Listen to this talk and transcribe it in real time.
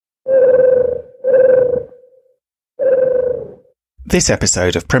This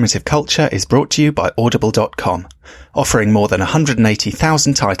episode of Primitive Culture is brought to you by Audible.com, offering more than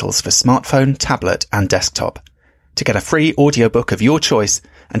 180,000 titles for smartphone, tablet, and desktop. To get a free audiobook of your choice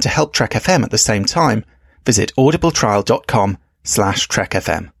and to help Trek FM at the same time, visit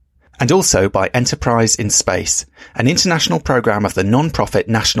audibletrial.com/trekfm. And also by Enterprise in Space, an international program of the non-profit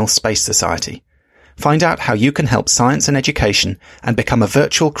National Space Society. Find out how you can help science and education and become a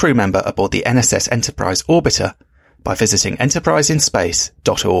virtual crew member aboard the NSS Enterprise Orbiter by visiting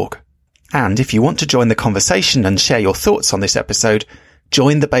enterpriseinspace.org. And if you want to join the conversation and share your thoughts on this episode,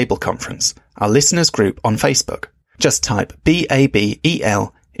 join the Babel Conference, our listeners group on Facebook. Just type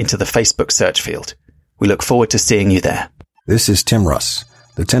BABEL into the Facebook search field. We look forward to seeing you there. This is Tim Russ,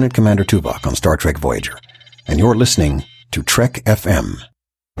 Lieutenant Commander Tuvok on Star Trek Voyager, and you're listening to Trek FM.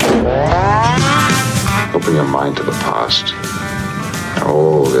 Open your mind to the past.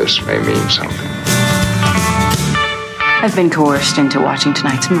 Oh, this may mean something. I've been coerced into watching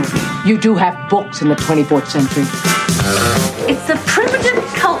tonight's movie. You do have books in the 24th century. It's a primitive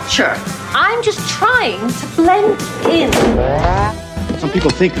culture. I'm just trying to blend in. Some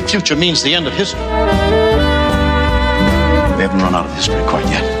people think the future means the end of history. We haven't run out of history quite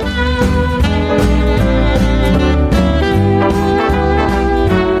yet.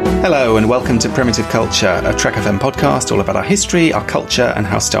 Hello and welcome to Primitive Culture, a Trek FM podcast all about our history, our culture and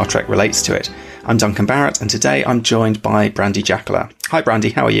how Star Trek relates to it. I'm Duncan Barrett and today I'm joined by Brandi Jackola. Hi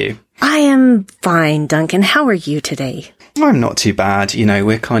Brandi, how are you? I am fine, Duncan. How are you today? I'm not too bad. You know,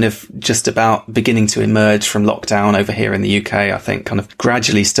 we're kind of just about beginning to emerge from lockdown over here in the UK. I think kind of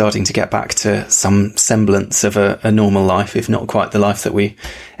gradually starting to get back to some semblance of a normal life, if not quite the life that we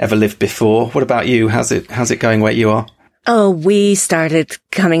ever lived before. What about you? How's it going where you are? Oh, we started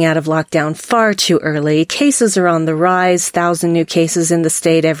coming out of lockdown far too early. Cases are on the rise, 1,000 new cases in the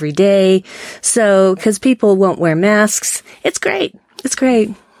state every day. So, because people won't wear masks, it's great. It's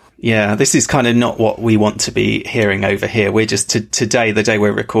great. Yeah, this is kind of not what we want to be hearing over here. We're just today, the day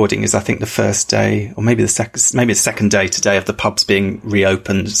we're recording is, I think, the first day, or maybe the second day today of the pubs being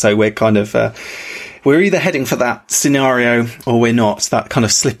reopened. So we're kind of, we're either heading for that scenario or we're not. That kind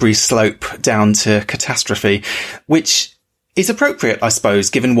of slippery slope down to catastrophe, which is appropriate, I suppose,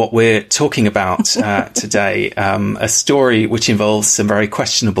 given what we're talking about today. A story which involves some very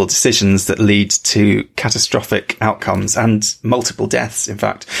questionable decisions that lead to catastrophic outcomes and multiple deaths, in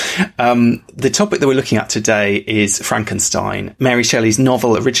fact. The topic that we're looking at today is Frankenstein, Mary Shelley's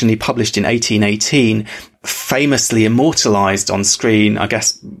novel originally published in 1818, famously immortalized on screen, I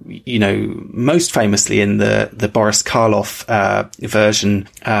guess, you know, most famously in the Boris Karloff version,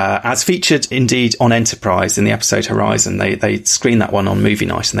 as featured indeed on Enterprise in the episode Horizon. They screen that one on movie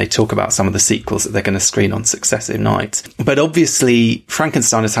night and they talk about some of the sequels that they're going to screen on successive nights. But obviously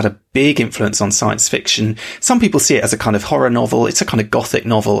Frankenstein has had a big influence on science fiction. Some people see it as a kind of horror novel. It's a kind of gothic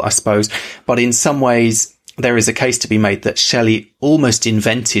novel, I suppose, but in some ways there is a case to be made that Shelley almost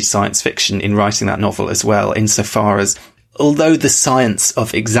invented science fiction in writing that novel as well, insofar as, although the science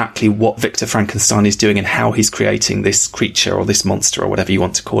of exactly what Victor Frankenstein is doing and how he's creating this creature or this monster or whatever you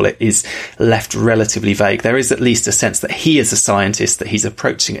want to call it is left relatively vague, there is at least a sense that he is a scientist, that he's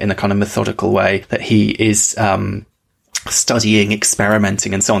approaching it in a kind of methodical way, that he is studying,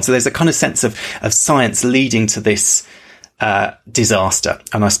 experimenting and so on. So there's a kind of sense of science leading to this disaster.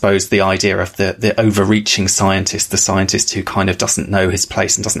 And I suppose the idea of the overreaching scientist, the scientist who kind of doesn't know his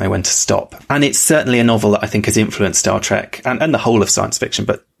place and doesn't know when to stop. And it's certainly a novel that I think has influenced Star Trek and the whole of science fiction,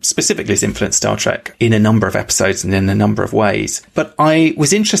 but specifically has influenced Star Trek in a number of episodes and in a number of ways. But I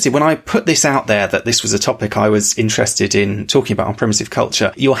was interested when I put this out there that this was a topic I was interested in talking about on Primitive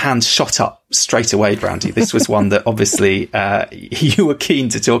Culture. Your hand shot up straight away, Brandi. This was one that obviously you were keen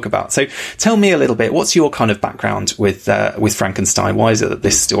to talk about. So tell me a little bit, what's your kind of background with Frankenstein? Why is it that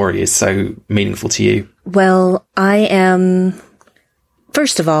this story is so meaningful to you? Well,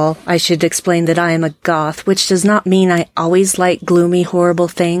 first of all, I should explain that I am a goth, which does not mean I always like gloomy, horrible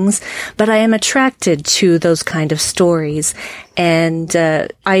things, but I am attracted to those kind of stories. And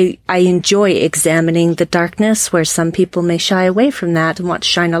I enjoy examining the darkness where some people may shy away from that and want to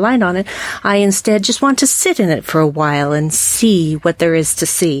shine a light on it. I instead just want to sit in it for a while and see what there is to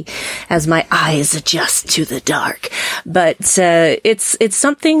see as my eyes adjust to the dark. But it's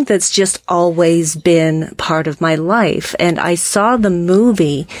something that's just always been part of my life. And I saw the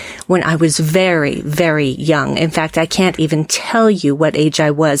movie when I was very, very young. In fact, I can't even tell you what age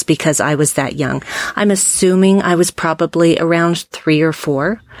I was because I was that young. I'm assuming I was probably around 3 or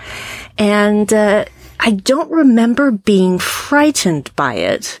 4. And I don't remember being frightened by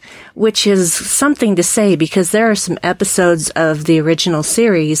it, which is something to say because there are some episodes of the original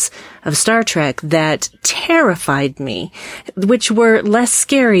series of Star Trek that terrified me, which were less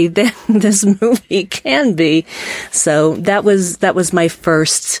scary than this movie can be. So that was my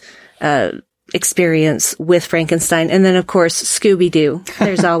first, experience with Frankenstein. And then, of course, Scooby-Doo.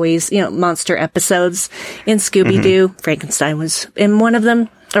 There's always, monster episodes in Scooby-Doo. Mm-hmm. Frankenstein was in one of them,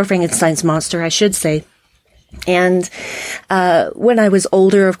 or Frankenstein's monster, I should say. And when I was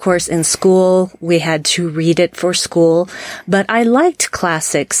older, of course, in school, we had to read it for school. But I liked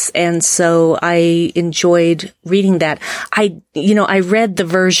classics, and so I enjoyed reading that. I read the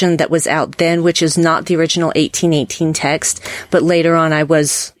version that was out then, which is not the original 1818 text, but later on I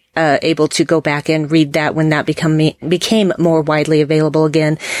was able to go back and read that when that became more widely available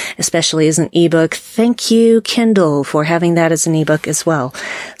again, especially as an ebook. Thank you, Kindle, for having that as an ebook as well.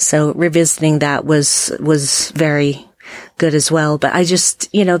 So revisiting that was very good as well. But I just,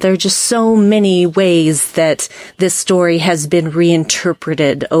 there are just so many ways that this story has been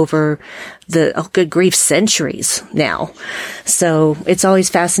reinterpreted over the, good grief, centuries now. So it's always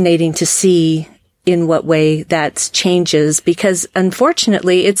fascinating to see in what way that changes, because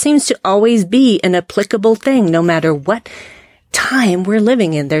unfortunately it seems to always be an applicable thing no matter what time we're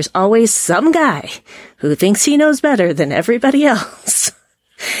living in. There's always some guy who thinks he knows better than everybody else.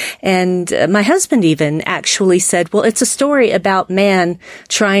 And my husband even actually said, well, it's a story about man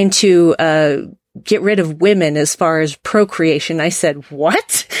trying to get rid of women as far as procreation. I said,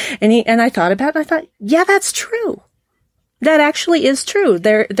 what? And I thought about it, and I thought, yeah, that's true. That actually is true.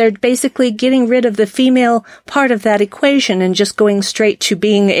 They're basically getting rid of the female part of that equation and just going straight to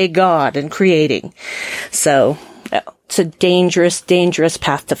being a god and creating. So it's a dangerous, dangerous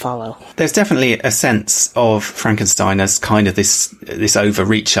path to follow. There's definitely a sense of Frankenstein as kind of this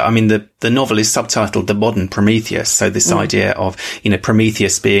overreacher. I mean, the novel is subtitled The Modern Prometheus. So this idea of,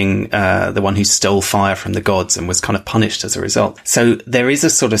 Prometheus being the one who stole fire from the gods and was kind of punished as a result. So there is a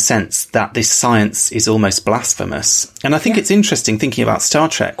sort of sense that this science is almost blasphemous. And I think it's interesting thinking about Star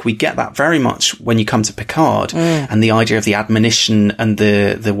Trek. We get that very much when you come to Picard and the idea of the admonition and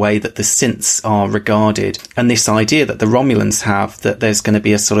the way that the synths are regarded, and this idea that the Romulans have, that there's going to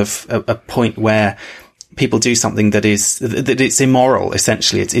be a sort of a point where people do something that it's immoral,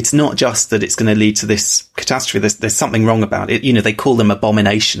 essentially. It's not just that it's going to lead to this catastrophe. There's something wrong about it. They call them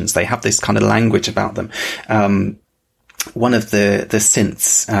abominations. They have this kind of language about them. One of the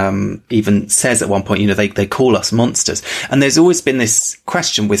synths even says at one point, they call us monsters. And there's always been this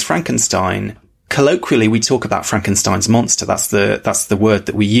question with Frankenstein. Colloquially, we talk about Frankenstein's monster. That's the word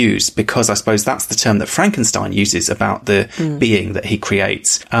that we use, because I suppose that's the term that Frankenstein uses about the being that he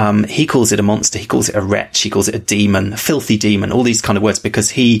creates. He calls it a monster. He calls it a wretch. He calls it a demon, a filthy demon, all these kind of words,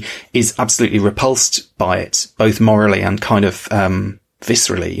 because he is absolutely repulsed by it, both morally and kind of,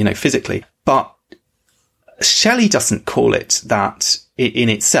 viscerally, physically. But Shelley doesn't call it that in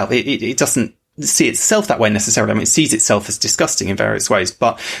itself. It doesn't see itself that way necessarily. I mean, it sees itself as disgusting in various ways.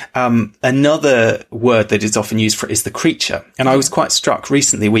 But another word that is often used for it is the creature. And I was quite struck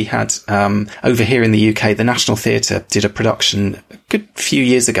recently. We had over here in the UK, the National Theatre did a production a good few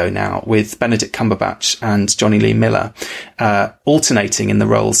years ago now with Benedict Cumberbatch and Johnny Lee Miller alternating in the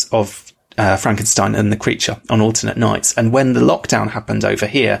roles of Frankenstein and the creature on alternate nights. And when the lockdown happened over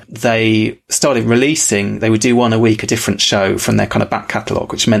here, they started releasing, they would do one a week, a different show from their kind of back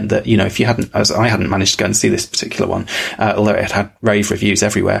catalogue, which meant that, if you hadn't, as I hadn't managed to go and see this particular one, although it had rave reviews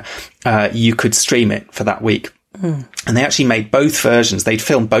everywhere, you could stream it for that week. And they actually made both versions. They'd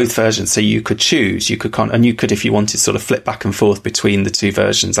filmed both versions, so you could choose. You could, if you wanted, sort of flip back and forth between the two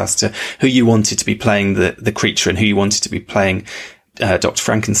versions as to who you wanted to be playing the creature and who you wanted to be playing Dr.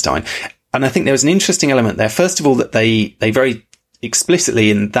 Frankenstein. And I think there was an interesting element there. First of all, that they very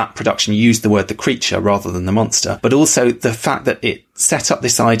explicitly in that production used the word the creature rather than the monster, but also the fact that it set up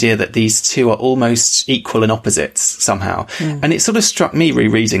this idea that these two are almost equal and opposites somehow. And it sort of struck me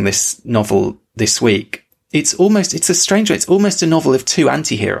rereading this novel this week. It's a strange way. It's almost a novel of two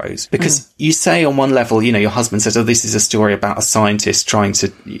anti-heroes, because you say on one level, your husband says, oh, this is a story about a scientist trying to,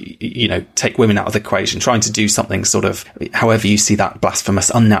 take women out of the equation, trying to do something sort of, however you see that, blasphemous,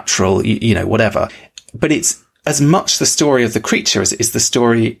 unnatural, whatever. But it's as much the story of the creature as it is the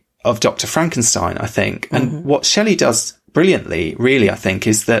story of Dr. Frankenstein, I think. And what Shelley does brilliantly, really, I think,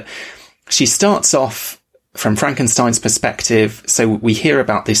 is that she starts off from Frankenstein's perspective. So we hear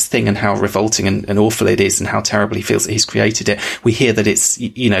about this thing and how revolting and awful it is and how terrible he feels that he's created it. We hear that it's,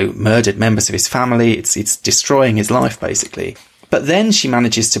 murdered members of his family. It's destroying his life, basically. But then she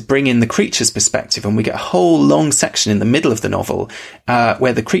manages to bring in the creature's perspective, and we get a whole long section in the middle of the novel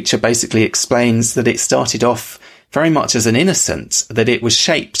where the creature basically explains that it started off very much as an innocent, that it was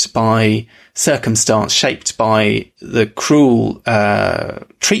shaped by circumstance, shaped by the cruel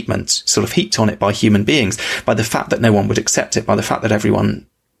treatment sort of heaped on it by human beings, by the fact that no one would accept it, by the fact that everyone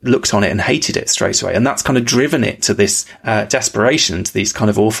looked on it and hated it straight away. And that's kind of driven it to this desperation, to these kind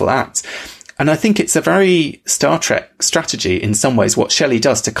of awful acts. And I think it's a very Star Trek strategy in some ways, what Shelley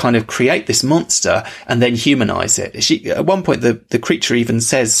does to kind of create this monster and then humanize it. At one point, the creature even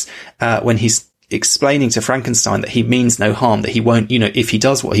says, when he's explaining to Frankenstein that he means no harm, that he won't, if he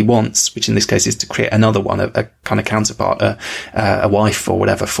does what he wants, which in this case is to create another one, a kind of counterpart, a wife or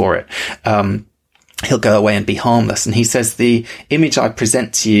whatever for it, he'll go away and be harmless. And he says, the image I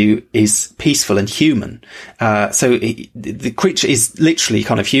present to you is peaceful and human. So the creature is literally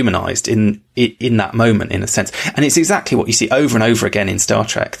kind of humanized in that moment, in a sense. And it's exactly what you see over and over again in Star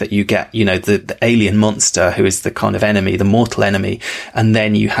Trek, that you get, the alien monster who is the kind of enemy, the mortal enemy. And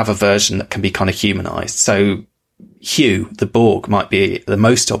then you have a version that can be kind of humanized. So Hugh, the Borg, might be the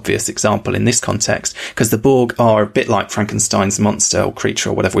most obvious example in this context, because the Borg are a bit like Frankenstein's monster or creature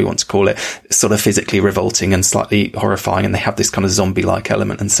or whatever we want to call it, sort of physically revolting and slightly horrifying, and they have this kind of zombie-like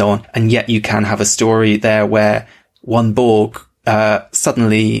element and so on. And yet you can have a story there where one Borg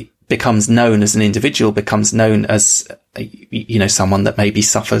suddenly becomes known as an individual, becomes known as someone that maybe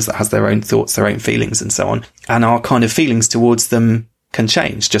suffers, that has their own thoughts, their own feelings and so on, and our kind of feelings towards them can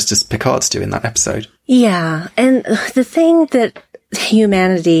change, just as Picard's do in that episode. Yeah, and the thing that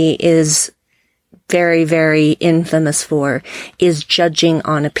humanity is very, very infamous for is judging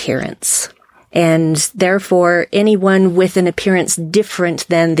on appearance. And therefore, anyone with an appearance different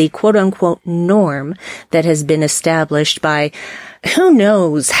than the quote-unquote norm that has been established by, who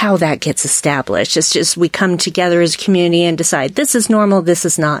knows how that gets established. It's just we come together as a community and decide this is normal, this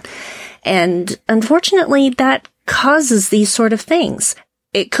is not. And unfortunately, that causes these sort of things.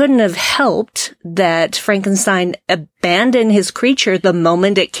 It couldn't have helped that Frankenstein abandoned his creature the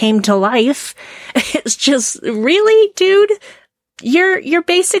moment it came to life. It's just, really, dude? You're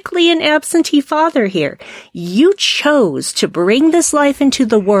basically an absentee father here. You chose to bring this life into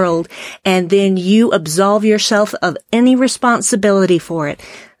the world, and then you absolve yourself of any responsibility for it.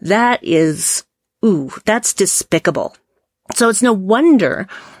 That's despicable. So it's no wonder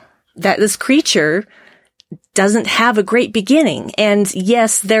that this creature doesn't have a great beginning. And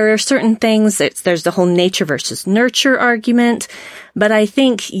yes, there are certain things there's the whole nature versus nurture argument, but I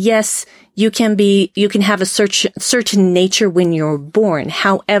think, yes, you can have a certain nature when you're born.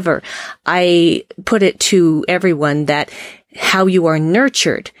 However, I put it to everyone that how you are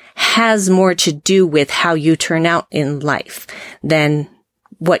nurtured has more to do with how you turn out in life than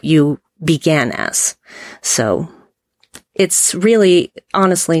what you began as. So it's really,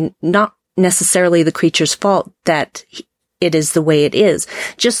 honestly, not necessarily the creature's fault that it is the way it is.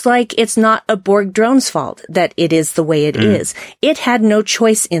 Just like it's not a Borg drone's fault that it is the way it is. It had no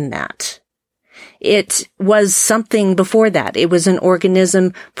choice in that. It was something before that. It was an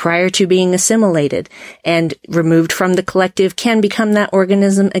organism prior to being assimilated, and removed from the collective can become that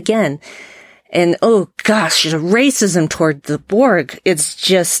organism again. And oh gosh, racism toward the Borg. It's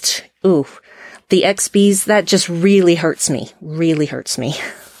just, the XBs, that just really hurts me. Really hurts me.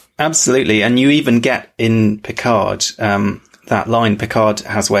 Absolutely. And you even get in Picard, that line Picard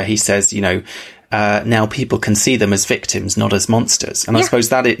has where he says, now people can see them as victims, not as monsters. And I suppose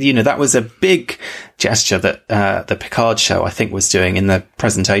that that was a big gesture that the Picard show, I think, was doing in the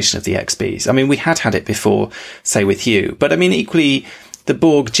presentation of the XBs. I mean, we had it before, say, with Hugh. But I mean, equally, the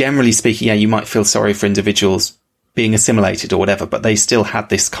Borg, generally speaking, you might feel sorry for individuals being assimilated or whatever, but they still had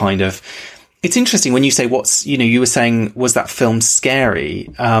this kind of... It's interesting when you say you were saying, was that film scary?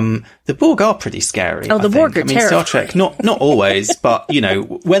 The Borg are pretty scary. Oh, the Borg are terrifying. Star Trek, not always, but,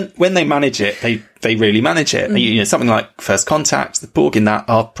 when they manage it, they really manage it. Something like First Contact, the Borg in that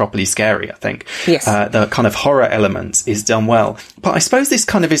are properly scary, I think. Yes. The kind of horror element is done well. But I suppose this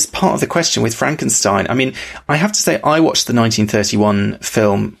kind of is part of the question with Frankenstein. I mean, I have to say, I watched the 1931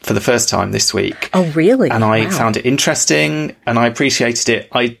 film for the first time this week. Oh, really? And I found it interesting and I appreciated it.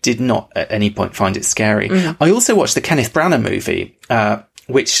 I did not at any point find it scary. I also watched the Kenneth Branagh movie,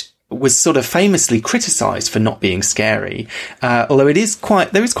 which was sort of famously criticised for not being scary, although there is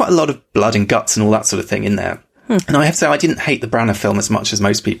quite a lot of blood and guts and all that sort of thing in there. And I have to say, I didn't hate the Branagh film as much as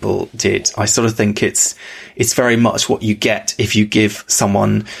most people did. I sort of think it's very much what you get if you give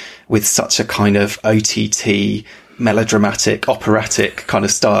someone with such a kind of OTT melodramatic, operatic kind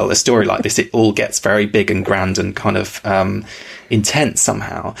of style, a story like this, it all gets very big and grand and kind of intense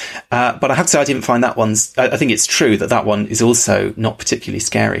somehow. But I have to say, I didn't find that one. I think it's true that one is also not particularly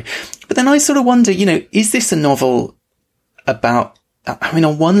scary. But then I sort of wonder, is this a novel about? I mean,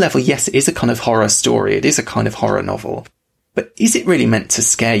 on one level, yes, it is a kind of horror story. It is a kind of horror novel. But is it really meant to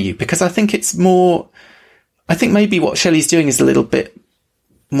scare you? Because I think it's more. I think maybe what Shelley's doing is a little bit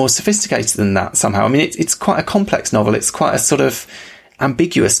more sophisticated than that somehow. I mean, it's quite a complex novel. It's quite a sort of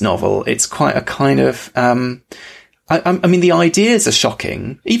ambiguous novel. It's quite a kind of, I mean, the ideas are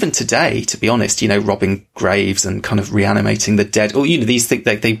shocking, even today, to be honest, robbing graves and kind of reanimating the dead, or, these things,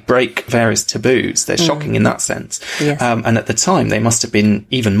 they break various taboos. They're shocking in that sense. Yes. And at the time, they must have been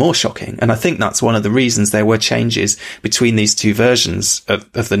even more shocking. And I think that's one of the reasons there were changes between these two versions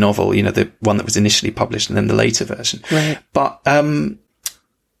of the novel, the one that was initially published and then the later version. Right. But,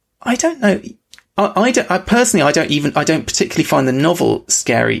 I don't know. I don't particularly find the novel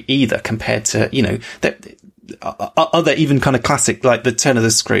scary either compared to, other even kind of classic, like The Turn of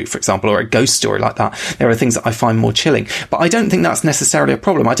the Screw, for example, or a ghost story like that. There are things that I find more chilling, but I don't think that's necessarily a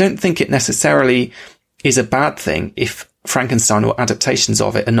problem. I don't think it necessarily is a bad thing if Frankenstein or adaptations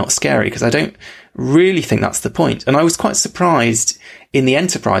of it are not scary, because I don't really think that's the point. And I was quite surprised in the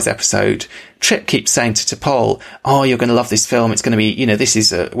Enterprise episode, Trip keeps saying to T'Pol, "Oh, you're going to love this film. It's going to be,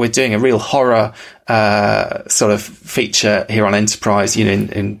 we're doing a real horror, sort of feature here on Enterprise,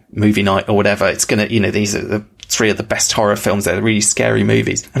 in movie night or whatever. It's going to, these are the 3 of the best horror films. They're really scary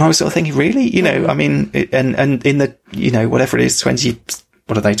movies." And I was sort of thinking, really? I mean, and in the, whatever it is,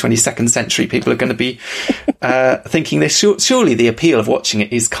 22nd century, people are going to be, thinking this. Surely the appeal of watching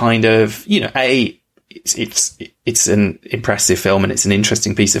it is kind of, it's an impressive film and it's an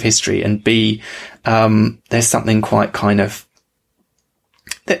interesting piece of history, and B, there's something quite kind of,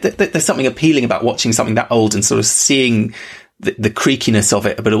 there's something appealing about watching something that old and sort of seeing the creakiness of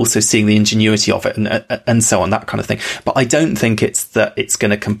it, but also seeing the ingenuity of it and so on, that kind of thing. But I don't think it's that it's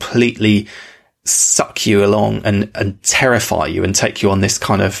going to completely suck you along and terrify you and take you on this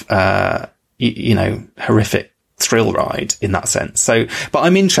kind of, horrific thrill ride in that sense. So, but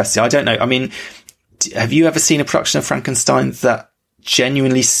I'm interested. I don't know. I mean, have you ever seen a production of Frankenstein that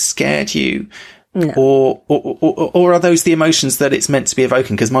genuinely scared you? No. Or are those the emotions that it's meant to be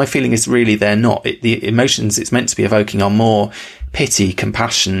evoking? Because my feeling is really they're not. The emotions it's meant to be evoking are more pity,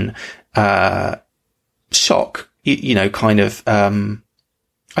 compassion, shock, kind of,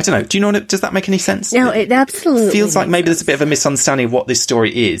 I don't know. Do you know does that make any sense? No, it absolutely feels like maybe there's a bit of a misunderstanding of what this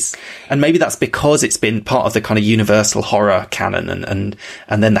story is. And maybe that's because it's been part of the kind of universal horror canon and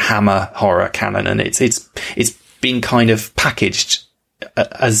then the Hammer horror canon. And it's been kind of packaged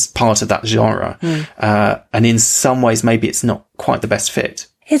as part of that genre. And in some ways, maybe it's not quite the best fit.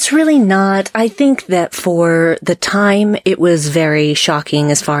 It's really not. I think that for the time, it was very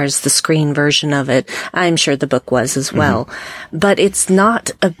shocking as far as the screen version of it. I'm sure the book was as well. Mm-hmm. But it's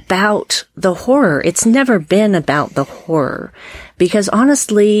not about the horror. It's never been about the horror. Because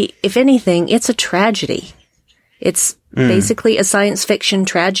honestly, if anything, it's a tragedy. It's basically a science fiction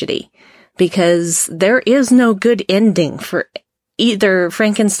tragedy. Because there is no good ending for either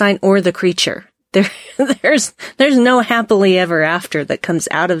Frankenstein or the creature. There's no happily ever after that comes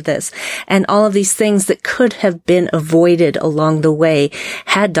out of this. And all of these things that could have been avoided along the way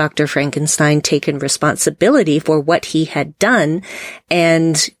had Dr. Frankenstein taken responsibility for what he had done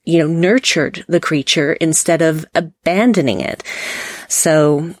and, nurtured the creature instead of abandoning it.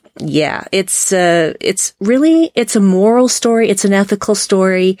 So, yeah, it's a moral story. It's an ethical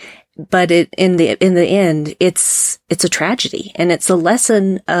story. But in the end, it's a tragedy, and it's a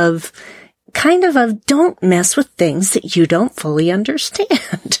lesson of don't mess with things that you don't fully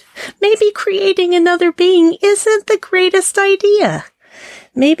understand. Maybe creating another being isn't the greatest idea.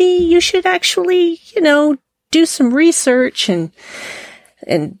 Maybe you should actually, do some research and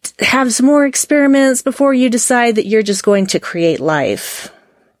have some more experiments before you decide that you're just going to create life.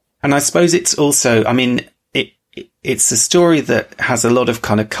 And I suppose it's also, it's a story that has a lot of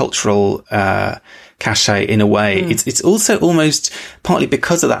kind of cultural cachet in a way. It's also almost partly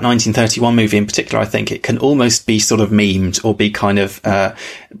because of that 1931 movie in particular. I think it can almost be sort of memed or be kind of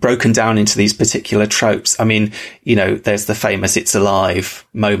broken down into these particular tropes. There's the famous "It's Alive"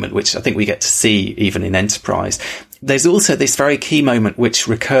 moment, which I think we get to see even in Enterprise. There's also this very key moment which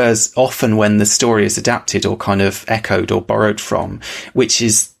recurs often when the story is adapted or kind of echoed or borrowed from, which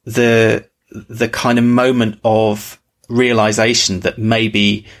is the kind of moment of realization that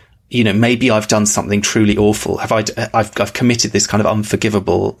maybe, maybe I've done something truly awful. I've committed this kind of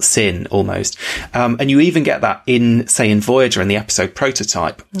unforgivable sin almost. And you even get that in Voyager in the episode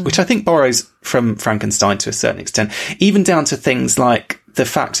Prototype, which I think borrows from Frankenstein to a certain extent, even down to things like the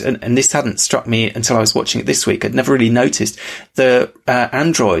fact, and this hadn't struck me until I was watching it this week. I'd never really noticed the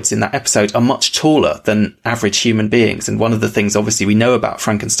androids in that episode are much taller than average human beings. And one of the things, obviously, we know about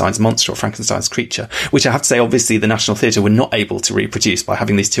Frankenstein's monster or Frankenstein's creature, which I have to say, obviously, the National Theatre were not able to reproduce by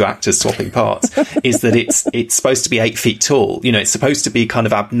having these two actors swapping parts, is that it's supposed to be 8 feet tall. It's supposed to be kind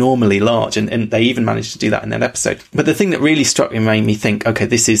of abnormally large. And they even managed to do that in that episode. But the thing that really struck me and made me think, okay,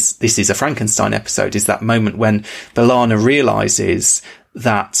 this is a Frankenstein episode, is that moment when B'Elanna realizes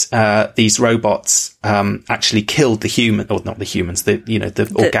that these robots actually killed the human, or not the humans, the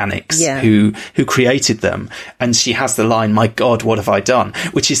organics who created them. And she has the line, "My God, what have I done?"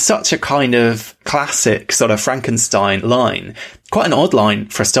 Which is such a kind of classic sort of Frankenstein line. Quite an odd line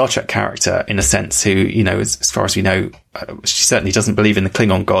for a Star Trek character, in a sense, who, as far as we know, she certainly doesn't believe in the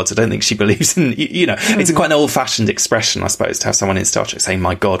Klingon gods. I don't think she believes in, it's quite an old-fashioned expression, I suppose, to have someone in Star Trek saying,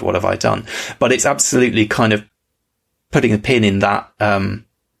 "My God, what have I done?" But it's absolutely kind of putting a pin in that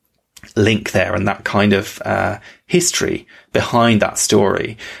link there and that kind of history behind that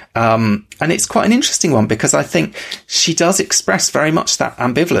story. And it's quite an interesting one, because I think she does express very much that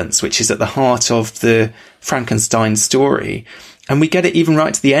ambivalence, which is at the heart of the Frankenstein story. And we get it even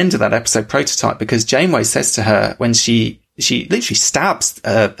right to the end of that episode Prototype, because Janeway says to her, when she literally stabs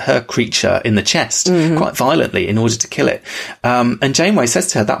her creature in the chest quite violently in order to kill it. And Janeway says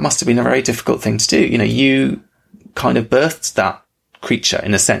to her, that must have been a very difficult thing to do. You kind of birthed that creature,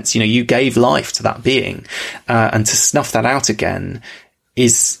 in a sense. You gave life to that being, and to snuff that out again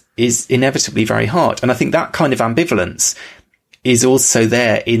is inevitably very hard. And I think that kind of ambivalence is also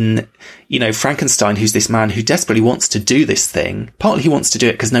there in, Frankenstein, who's this man who desperately wants to do this thing. Partly he wants to do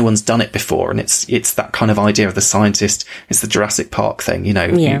it because no one's done it before, and it's that kind of idea of the scientist. It's the Jurassic Park thing,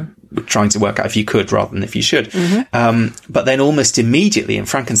 you're trying to work out if you could rather than if you should. But then almost immediately, in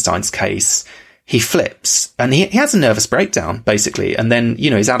Frankenstein's case, he flips and he has a nervous breakdown, basically. And then,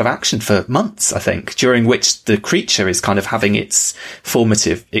 he's out of action for months, I think, during which the creature is kind of having its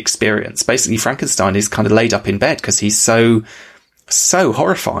formative experience. Basically, Frankenstein is kind of laid up in bed because he's so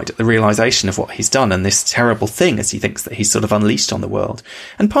horrified at the realization of what he's done and this terrible thing, as he thinks that he's sort of unleashed on the world.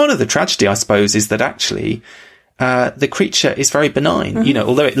 And part of the tragedy, I suppose, is that actually the creature is very benign.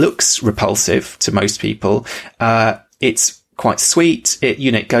 Although it looks repulsive to most people, it's quite sweet.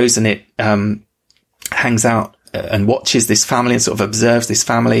 It goes and it hangs out and watches this family and sort of observes this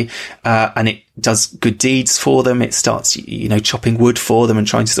family, and it does good deeds for them. It starts, chopping wood for them and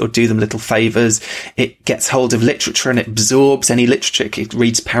trying to sort of do them little favors. It gets hold of literature and it absorbs any literature. It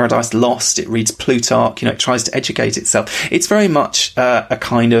reads Paradise Lost. It reads Plutarch. It tries to educate itself. It's very much a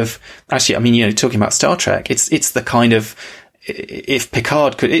kind of, actually, talking about Star Trek, it's the kind of, if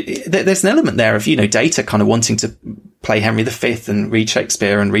Picard could, there's an element there of, Data kind of wanting to play Henry V and read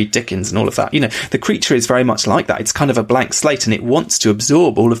Shakespeare and read Dickens and all of that. The creature is very much like that. It's kind of a blank slate, and it wants to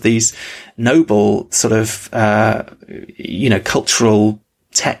absorb all of these noble sort of, cultural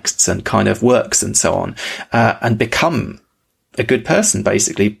texts and kind of works and so on, and become a good person,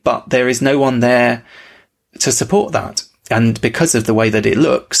 basically. But there is no one there to support that. And because of the way that it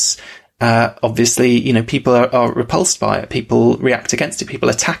looks, obviously, people are repulsed by it. People react against it. People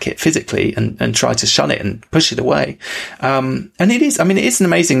attack it physically and try to shun it and push it away. And it is an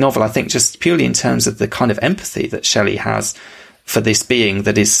amazing novel, I think, just purely in terms of the kind of empathy that Shelley has for this being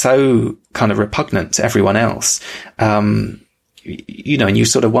that is so kind of repugnant to everyone else. And you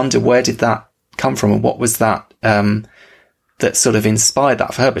sort of wonder, where did that come from, and what was that, that sort of inspired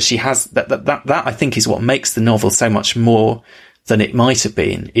that for her? But she has that I think is what makes the novel so much more than it might have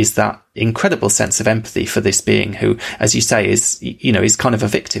been, is that incredible sense of empathy for this being who, as you say, is kind of a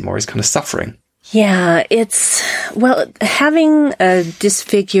victim or is kind of suffering. Yeah, having a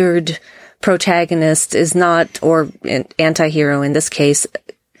disfigured protagonist is not, or an anti-hero in this case,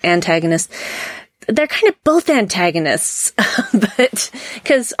 antagonist. They're kind of both antagonists, but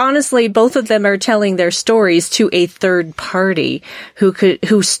because honestly, both of them are telling their stories to a third party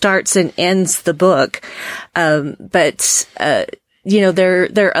who starts and ends the book. There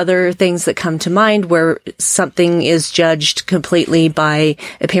are other things that come to mind where something is judged completely by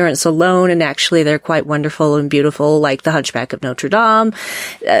appearance alone, and actually they're quite wonderful and beautiful, like The Hunchback of Notre Dame.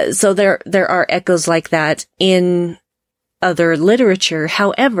 So there are echoes like that in other literature.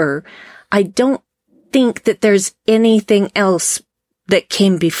 However, I don't think that there's anything else that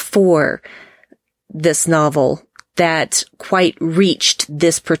came before this novel that quite reached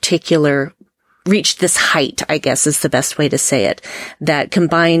this particular reached this height, I guess is the best way to say it, that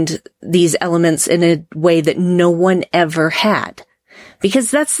combined these elements in a way that no one ever had.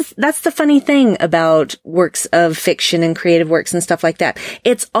 Because that's the funny thing about works of fiction and creative works and stuff like that.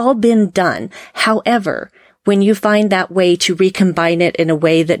 It's all been done. However, when you find that way to recombine it in a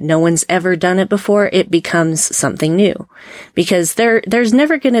way that no one's ever done it before, it becomes something new. Because there's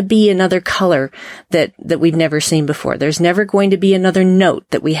never going to be another color that we've never seen before. There's never going to be another note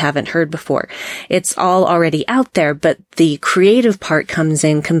that we haven't heard before. It's all already out there, but the creative part comes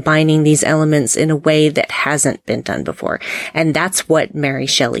in combining these elements in a way that hasn't been done before. And that's what Mary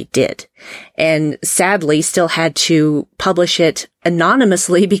Shelley did. And sadly still had to publish it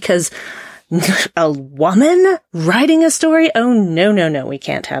anonymously because a woman writing a story? Oh, no, we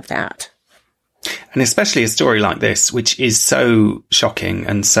can't have that. And especially a story like this, which is so shocking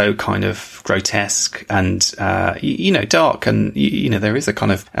and so kind of grotesque and, dark. And, there is a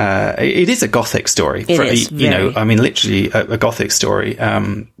kind of, it is a gothic story. Literally a gothic story,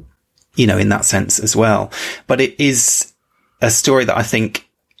 in that sense as well. But it is a story that I think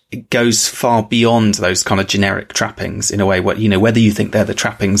it goes far beyond those kind of generic trappings in a way. Whether you think they're the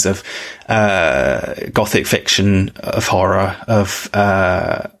trappings of gothic fiction, of horror, of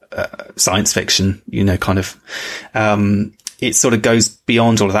science fiction, it sort of goes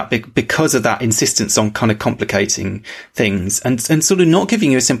beyond all of that because of that insistence on kind of complicating things and sort of not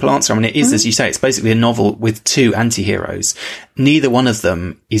giving you a simple answer. I mean, it is, as you say, it's basically a novel with two anti-heroes. Neither one of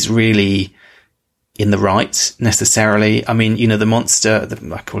them is really in the right necessarily. I mean, the monster,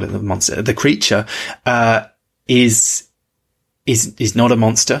 the creature, is not a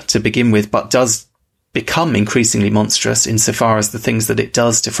monster to begin with, but does become increasingly monstrous insofar as the things that it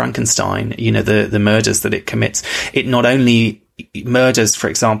does to Frankenstein, the murders that it commits. It not only murders, for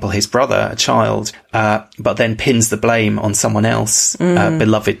example, his brother, a child, but then pins the blame on someone else, a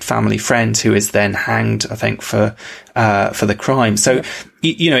beloved family friend who is then hanged, I think, for the crime. So,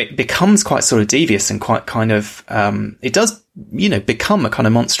 it becomes quite sort of devious and quite kind of, it does, become a kind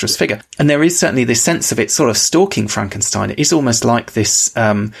of monstrous figure. And there is certainly this sense of it sort of stalking Frankenstein. It is almost like this,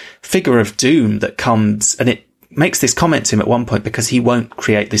 figure of doom that comes, and it makes this comment to him at one point because he won't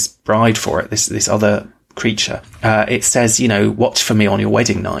create this bride for it, this other creature. It says, watch for me on your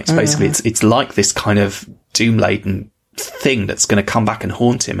wedding night. Basically, it's like this kind of doom-laden thing that's going to come back and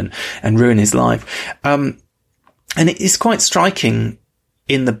haunt him and ruin his life. And it is quite striking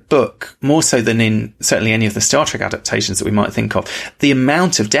in the book, more so than in certainly any of the Star Trek adaptations that we might think of, the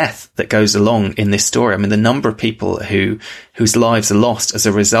amount of death that goes along in this story. I mean, the number of people whose lives are lost as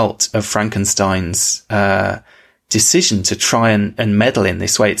a result of Frankenstein's decision to try and meddle in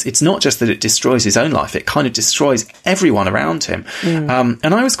this way. It's not just that it destroys his own life, it kind of destroys everyone around him.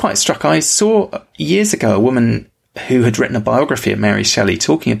 And I was quite struck. I saw years ago a woman who had written a biography of Mary Shelley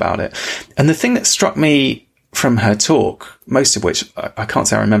talking about it. And the thing that struck me from her talk, most of which I can't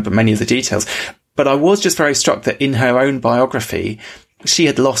say I remember many of the details, but I was just very struck that in her own biography, she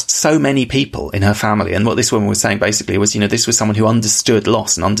had lost so many people in her family. And what this woman was saying basically was, this was someone who understood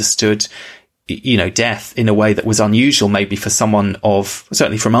loss and understood death in a way that was unusual, maybe for someone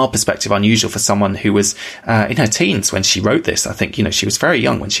certainly from our perspective, unusual for someone who was in her teens when she wrote this. I think, she was very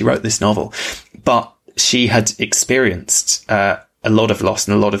young when she wrote this novel, but she had experienced a lot of loss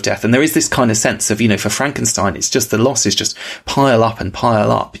and a lot of death. And there is this kind of sense of, for Frankenstein, it's just the losses just pile up and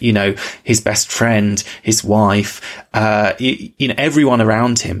pile up, his best friend, his wife, everyone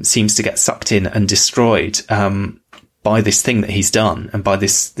around him seems to get sucked in and destroyed, by this thing that he's done and by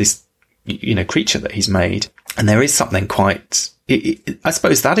this creature that he's made. And there is something quite, I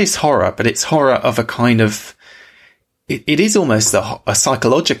suppose that is horror, but it's horror of a kind of, it is almost a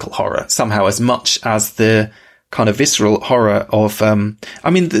psychological horror somehow, as much as the kind of visceral horror of,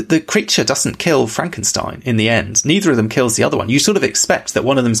 the creature doesn't kill Frankenstein in the end. Neither of them kills the other one. You sort of expect that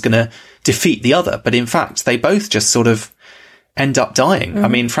one of them's going to defeat the other, but in fact, they both just sort of end up dying. I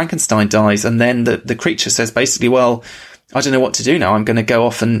mean, Frankenstein dies, and then the creature says basically, well, I don't know what to do now. I'm going to go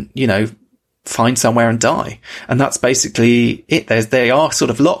off and, find somewhere and die. And that's basically it. They are sort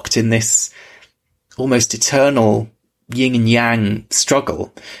of locked in this almost eternal yin and yang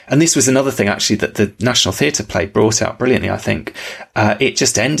struggle. And this was another thing actually that the National Theatre play brought out brilliantly, I think. It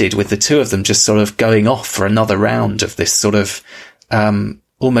just ended with the two of them just sort of going off for another round of this sort of,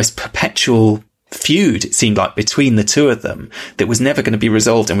 almost perpetual feud, it seemed like, between the two of them that was never going to be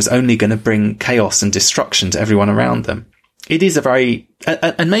resolved and was only going to bring chaos and destruction to everyone around them. It is a very,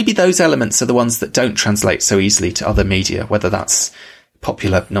 and maybe those elements are the ones that don't translate so easily to other media, whether that's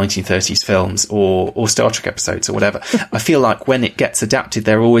popular 1930s films or Star Trek episodes or whatever. I feel like when it gets adapted,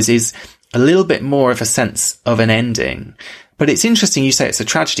 there always is a little bit more of a sense of an ending, But it's interesting you say it's a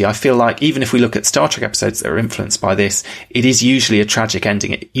tragedy. I feel like even if we look at Star Trek episodes that are influenced by this, it is usually a tragic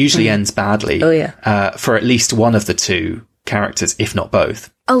ending. It usually ends badly for at least one of the two characters, if not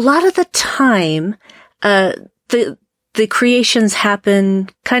both. A lot of the time, the creations happen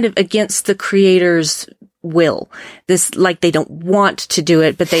kind of against the creator's will. This, like, they don't want to do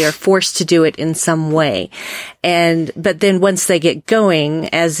it, but they are forced to do it in some way. But then once they get going,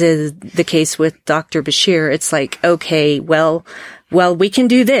 as is the case with Dr. Bashir, it's like, okay, well, we can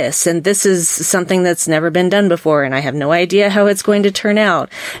do this, and this is something that's never been done before, and I have no idea how it's going to turn out.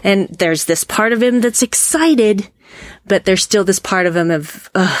 And there's this part of him that's excited, but there's still this part of him of,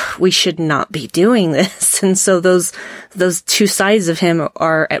 we should not be doing this. And so those two sides of him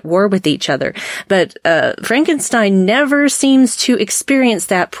are at war with each other. But Frankenstein never seems to experience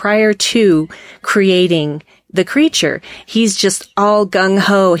that prior to creating the creature. He's just all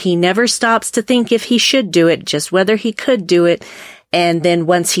gung-ho. He never stops to think if he should do it, just whether he could do it. And then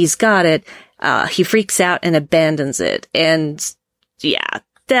once he's got it, he freaks out and abandons it. And yeah,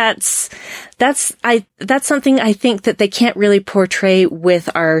 that's something I think that they can't really portray with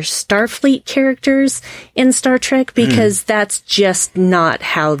our Starfleet characters in Star Trek, because that's just not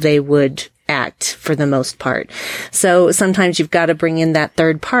how they would act for the most part. So sometimes you've got to bring in that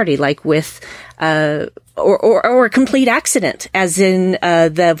third party, like with, or a complete accident, as in,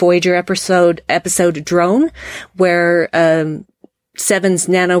 the Voyager episode Drone, where, Seven's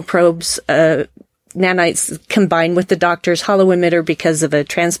nanoprobes, nanites combined with the Doctor's hollow emitter because of a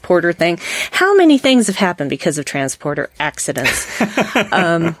transporter thing. How many things have happened because of transporter accidents?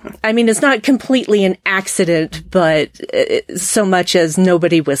 I mean, it's not completely an accident, but so much as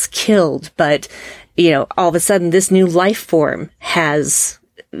nobody was killed. But, all of a sudden this new life form has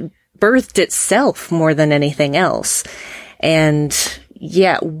birthed itself more than anything else. And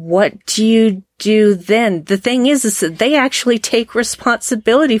yeah, what do you do then? The thing is that they actually take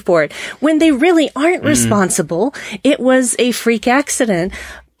responsibility for it when they really aren't responsible. It was a freak accident,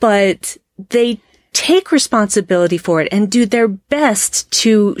 but they take responsibility for it and do their best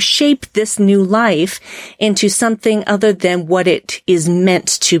to shape this new life into something other than what it is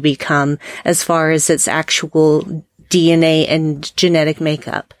meant to become as far as its actual DNA and genetic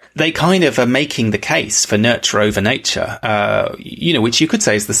makeup. They kind of are making the case for nurture over nature, which you could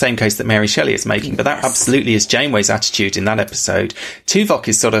say is the same case that Mary Shelley is making, but that absolutely is Janeway's attitude in that episode. Tuvok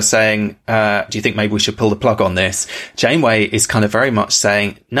is sort of saying, do you think maybe we should pull the plug on this? Janeway is kind of very much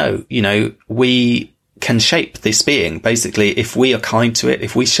saying, no, we can shape this being. Basically, if we are kind to it,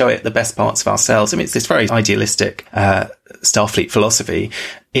 if we show it the best parts of ourselves, I mean, it's this very idealistic, Starfleet philosophy.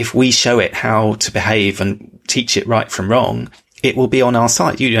 If we show it how to behave and teach it right from wrong, it will be on our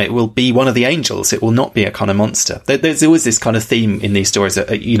side. It will be one of the angels. It will not be a kind of monster. There's always this kind of theme in these stories that,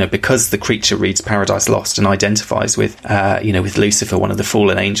 because the creature reads Paradise Lost and identifies with, with Lucifer, one of the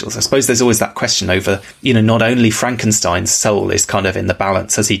fallen angels. I suppose there's always that question over, not only Frankenstein's soul is kind of in the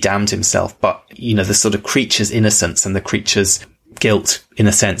balance as he damned himself, but, the sort of creature's innocence and the creature's guilt, in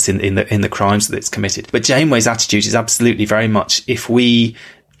a sense, in the crimes that it's committed. But Janeway's attitude is absolutely very much, if we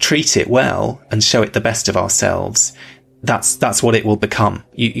treat it well and show it the best of ourselves, that's what it will become.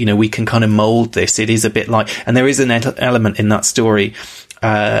 We can kind of mold this. It is a bit like, and there is an element in that story,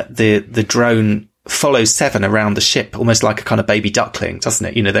 the drone follows Seven around the ship, almost like a kind of baby duckling,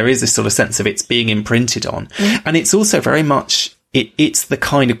 doesn't it? There is this sort of sense of it's being imprinted on. And it's also very much, it's the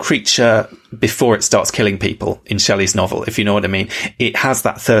kind of creature before it starts killing people in Shelley's novel, if you know what I mean. It has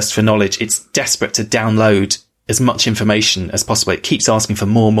that thirst for knowledge. It's desperate to download as much information as possible. It keeps asking for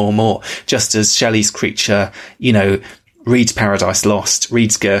more, just as Shelley's creature, reads Paradise Lost,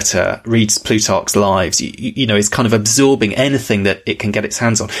 reads Goethe, reads Plutarch's Lives, is kind of absorbing anything that it can get its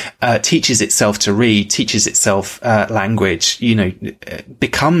hands on, teaches itself to read, teaches itself language,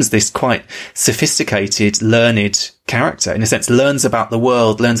 becomes this quite sophisticated, learned character, in a sense, learns about the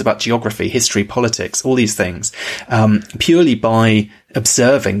world, learns about geography, history, politics, all these things, purely by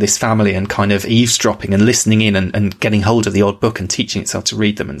observing this family and kind of eavesdropping and listening in and getting hold of the odd book and teaching itself to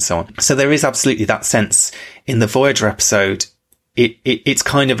read them and so on. So there is absolutely that sense in the Voyager episode. It's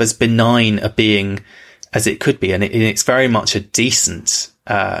kind of as benign a being as it could be. And it's very much a decent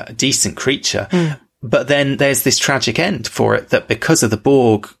creature. But then there's this tragic end for it, that because of the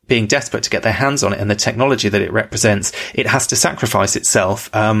Borg being desperate to get their hands on it and the technology that it represents, it has to sacrifice itself.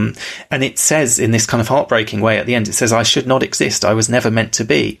 And it says in this kind of heartbreaking way at the end, it says, I should not exist. I was never meant to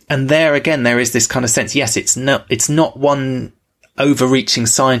be. And there again, there is this kind of sense. Yes, it's not one overreaching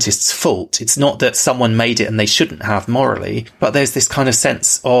scientist's fault. It's not that someone made it and they shouldn't have morally, but there's this kind of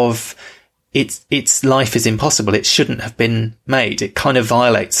sense of, its life is impossible. It shouldn't have been made. It kind of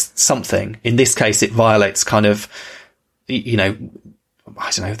violates something. In this case, it violates kind of I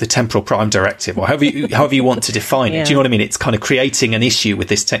don't know, the temporal prime directive, or however you want to define it. Do you know what I mean? It's kind of creating an issue with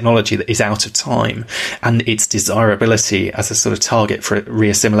this technology that is out of time, and its desirability as a sort of target for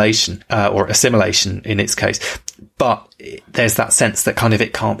reassimilation, or assimilation in its case. But there's that sense that kind of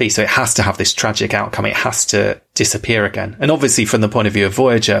it can't be. So it has to have this tragic outcome. It has to disappear again. And obviously from the point of view of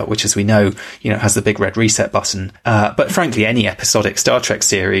Voyager, which, as we know, has the big red reset button. But frankly, any episodic Star Trek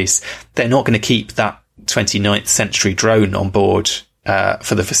series, they're not going to keep that 29th century drone on board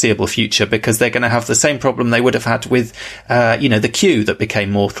for the foreseeable future, because they're going to have the same problem they would have had with, the Q that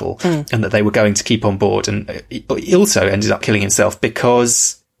became mortal, and that they were going to keep on board. And he also ended up killing himself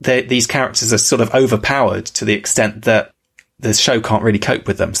because these characters are sort of overpowered to the extent that the show can't really cope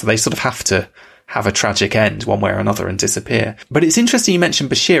with them. So they sort of have to have a tragic end one way or another and disappear. But it's interesting you mentioned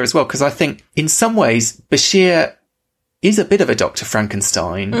Bashir as well, because I think in some ways Bashir is a bit of a Dr.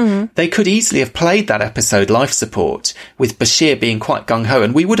 Frankenstein. Mm-hmm. They could easily have played that episode, Life Support, with Bashir being quite gung-ho,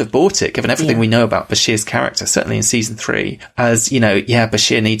 and we would have bought it, given everything we know about Bashir's character, certainly in season 3, as,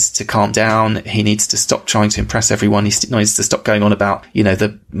 Bashir needs to calm down, he needs to stop trying to impress everyone, he needs to stop going on about,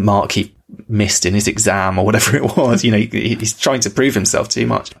 the mark he missed in his exam or whatever it was. He's trying to prove himself too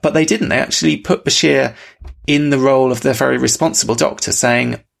much. But they didn't. They actually put Bashir in the role of the very responsible doctor,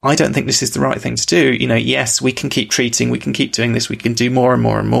 saying, I don't think this is the right thing to do. Yes, we can keep treating, we can keep doing this, we can do more and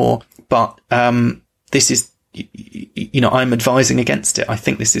more and more. But, this is, I'm advising against it. I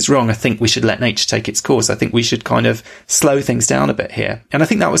think this is wrong. I think we should let nature take its course. I think we should kind of slow things down a bit here. And I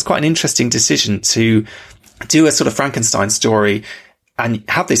think that was quite an interesting decision, to do a sort of Frankenstein story and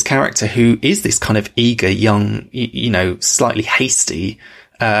have this character who is this kind of eager, young, slightly hasty,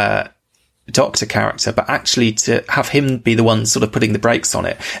 doctor character, but actually to have him be the one sort of putting the brakes on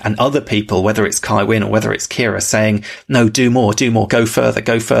it, and other people, whether it's Kai Wynn or whether it's Kira, saying, no, do more, go further,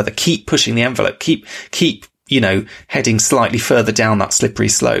 keep pushing the envelope, keep, heading slightly further down that slippery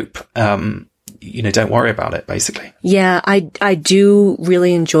slope. Don't worry about it, basically. Yeah, I do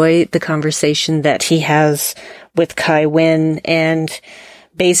really enjoy the conversation that he has with Kai Wynn, and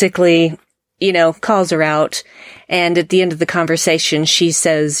basically, calls her out. And at the end of the conversation, she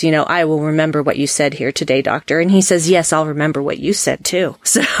says, I will remember what you said here today, doctor. And he says, yes, I'll remember what you said too.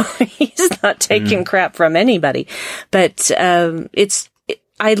 So he's not taking crap from anybody. But,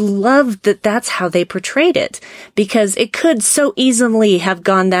 I love that that's how they portrayed it, because it could so easily have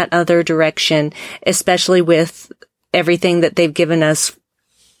gone that other direction, especially with everything that they've given us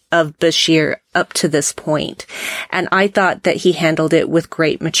of Bashir up to this point. And I thought that he handled it with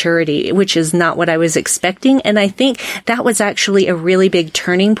great maturity, which is not what I was expecting. And I think that was actually a really big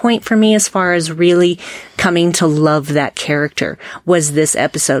turning point for me as far as really coming to love that character, was this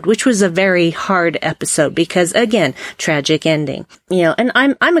episode, which was a very hard episode because, again, tragic ending, and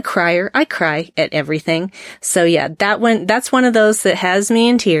I'm a crier. I cry at everything. So yeah, that's one of those that has me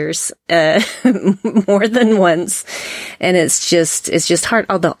in tears, more than once. And it's just hard.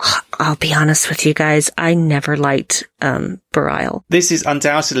 Although I'll be honest with you guys, I never liked Bareil. This is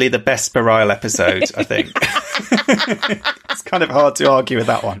undoubtedly the best Bareil episode, I think. It's kind of hard to argue with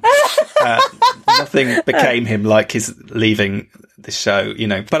that one. Nothing became him like his leaving the show,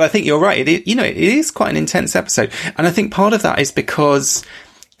 But I think you're right. It is quite an intense episode. And I think part of that is because,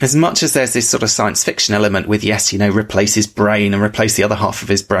 as much as there's this sort of science fiction element with, yes, replace his brain and replace the other half of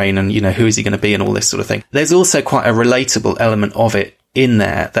his brain and, who is he going to be and all this sort of thing, there's also quite a relatable element of it in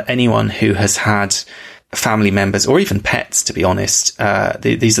there, that anyone who has had family members or even pets, to be honest,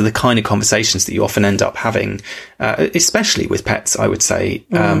 these are the kind of conversations that you often end up having, especially with pets, I would say,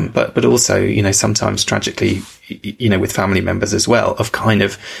 but also, sometimes tragically, with family members as well, of kind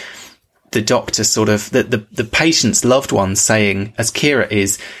of the doctor sort of, the patient's loved one saying, as Kira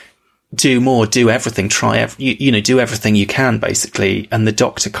is, do more, do everything, do everything you can, basically. And the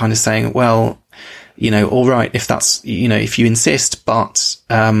doctor kind of saying, well, all right, if that's, if you insist, but,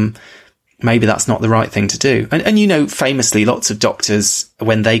 maybe that's not the right thing to do. And famously, lots of doctors,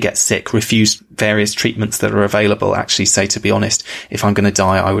 when they get sick, refuse various treatments that are available, actually say, to be honest, if I'm going to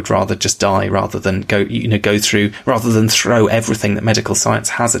die, I would rather just die rather than go rather than throw everything that medical science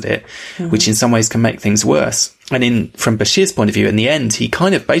has at it, which in some ways can make things worse. And from Bashir's point of view, in the end, he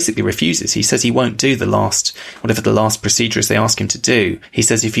kind of basically refuses. He says he won't do whatever the last procedure is they ask him to do. He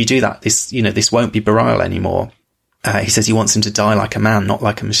says, if you do that, this won't be Bareil anymore. He says he wants him to die like a man, not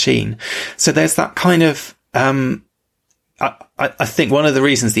like a machine. So there's that kind of, I think one of the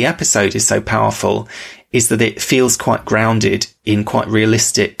reasons the episode is so powerful is that it feels quite grounded in quite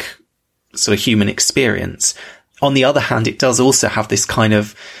realistic sort of human experience. On the other hand, it does also have this kind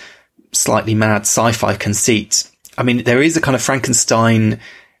of slightly mad sci-fi conceit. I mean, there is a kind of Frankenstein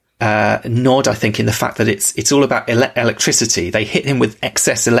nod, I think, in the fact that it's all about electricity. They hit him with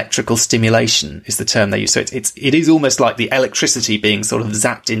excess electrical stimulation is the term they use. So it is almost like the electricity being sort of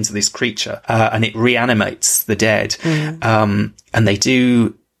zapped into this creature, and it reanimates the dead. And they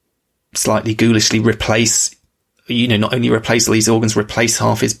do slightly ghoulishly replace, not only replace all these organs, replace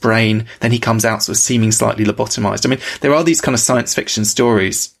half his brain. Then he comes out sort of seeming slightly lobotomized. I mean, there are these kind of science fiction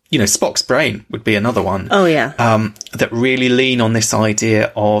stories. Spock's brain would be another one. Oh, yeah. That really lean on this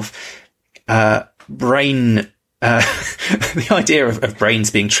idea of brain, the idea of brains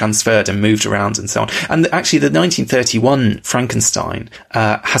being transferred and moved around and so on. And actually, the 1931 Frankenstein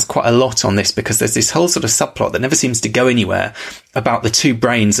has quite a lot on this, because there's this whole sort of subplot that never seems to go anywhere about the two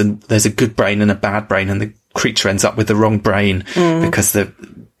brains, and there's a good brain and a bad brain, and the creature ends up with the wrong brain because the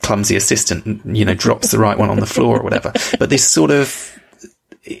clumsy assistant, drops the right one on the floor or whatever. But this sort of,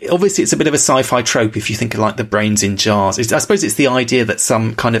 obviously it's a bit of a sci-fi trope if you think of like the brains in jars. I suppose it's the idea that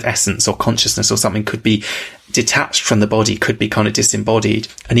some kind of essence or consciousness or something could be detached from the body, could be kind of disembodied,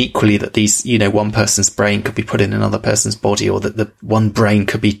 and equally that these, one person's brain could be put in another person's body, or that the one brain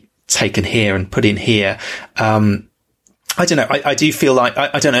could be taken here and put in here. I don't know. I do feel like,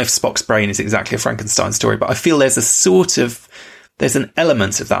 I don't know if Spock's brain is exactly a Frankenstein story, but I feel there's an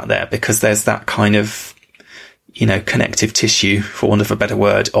element of that there, because there's that kind of, connective tissue, for want of a better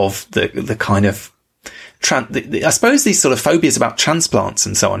word, of the kind of, I suppose these sort of phobias about transplants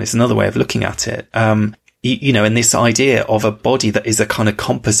and so on is another way of looking at it. And this idea of a body that is a kind of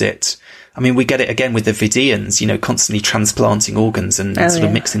composite. I mean, we get it again with the Vidians, constantly transplanting organs and sort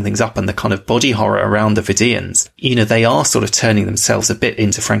of mixing things up, and the kind of body horror around the Vidians. They are sort of turning themselves a bit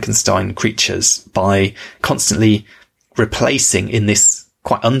into Frankenstein creatures by constantly replacing, in this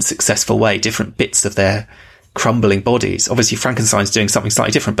quite unsuccessful way, different bits of their crumbling bodies. Obviously, Frankenstein's doing something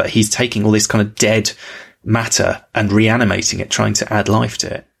slightly different, but he's taking all this kind of dead matter and reanimating it, trying to add life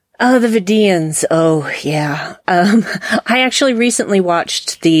to it. Oh, the Vidians. Oh, yeah. I actually recently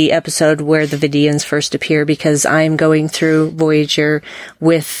watched the episode where the Vidians first appear, because I'm going through Voyager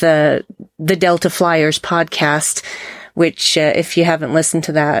with the Delta Flyers podcast, which, if you haven't listened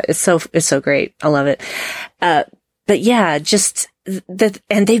to that, it's so great. I love it. But yeah,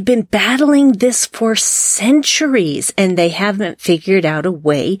 and they've been battling this for centuries, and they haven't figured out a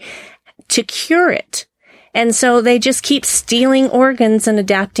way to cure it. And so they just keep stealing organs and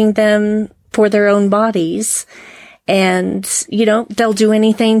adapting them for their own bodies. And, they'll do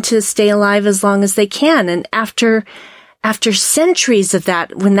anything to stay alive as long as they can. And after centuries of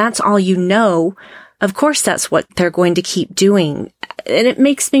that, when that's all of course that's what they're going to keep doing. And it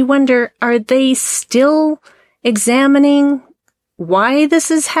makes me wonder, are they still examining why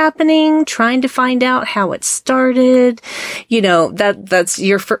this is happening, trying to find out how it started?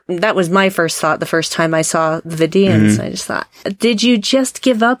 That was my first thought the first time I saw the Vidians. I just thought, did you just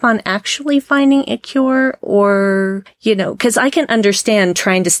give up on actually finding a cure? Or, cause I can understand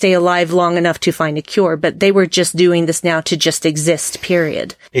trying to stay alive long enough to find a cure, but they were just doing this now to just exist,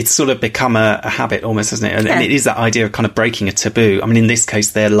 period. It's sort of become a habit almost, hasn't it? And it is that idea of kind of breaking a taboo. I mean, in this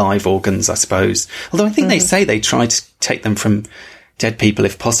case, they're live organs, I suppose. Although I think they say they try to take them from dead people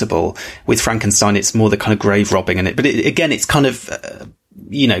if possible. With Frankenstein, it's more the kind of grave robbing in it. But it's kind of,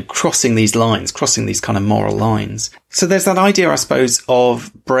 crossing these kind of moral lines. So there's that idea, I suppose,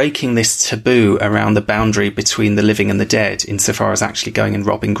 of breaking this taboo around the boundary between the living and the dead, insofar as actually going and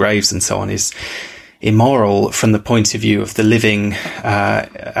robbing graves and so on is immoral from the point of view of the living,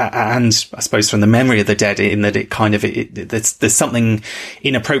 and I suppose from the memory of the dead, in that it kind of, there's something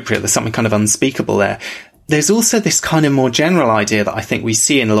inappropriate, there's something kind of unspeakable there. There's also this kind of more general idea that I think we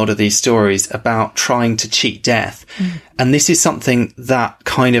see in a lot of these stories about trying to cheat death. And this is something that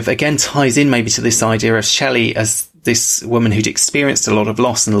kind of, again, ties in maybe to this idea of Shelley as this woman who'd experienced a lot of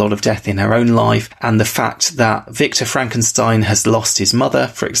loss and a lot of death in her own life, and the fact that Victor Frankenstein has lost his mother,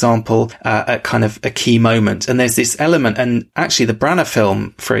 for example, at kind of a key moment. And there's this element, and actually the Branagh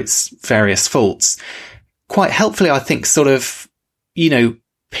film, for its various faults, quite helpfully, I think, sort of,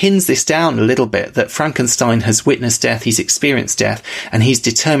 pins this down a little bit, that Frankenstein has witnessed death, he's experienced death, and he's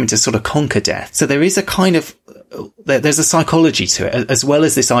determined to sort of conquer death. So there is a kind of, there's a psychology to it, as well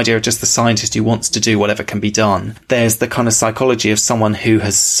as this idea of just the scientist who wants to do whatever can be done. There's the kind of psychology of someone who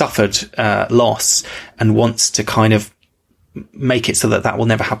has suffered loss and wants to kind of make it so that will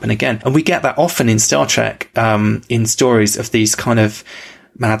never happen again. And we get that often in Star Trek, in stories of these kind of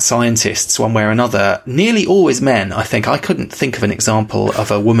mad scientists, one way or another, nearly always men. I think I couldn't think of an example of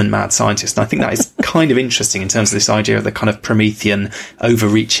a woman mad scientist. And I think that is kind of interesting in terms of this idea of the kind of Promethean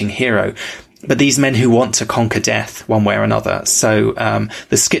overreaching hero. but these men who want to conquer death one way or another. So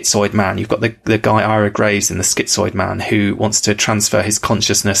the schizoid man, you've got the guy Ira Graves in The Schizoid Man, who wants to transfer his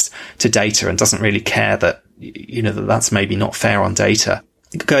consciousness to Data and doesn't really care that, that that's maybe not fair on Data.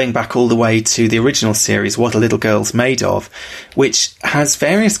 Going back all the way to the original series, What a Little Girl's Made Of, which has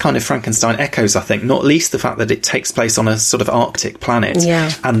various kind of Frankenstein echoes, I think, not least the fact that it takes place on a sort of Arctic planet.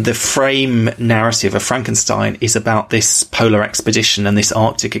 Yeah. And the frame narrative of Frankenstein is about this polar expedition and this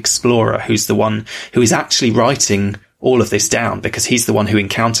Arctic explorer who's the one who is actually writing all of this down, because he's the one who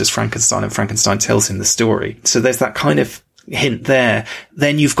encounters Frankenstein and Frankenstein tells him the story. So there's that kind of hint there.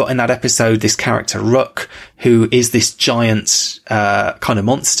 Then you've got in that episode this character Rook, who is this giant kind of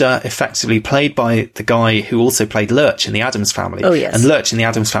monster, effectively played by the guy who also played Lurch in the Addams Family. Oh, yes. And Lurch in the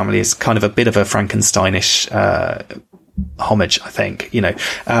Addams Family is kind of a bit of a Frankensteinish homage, I think.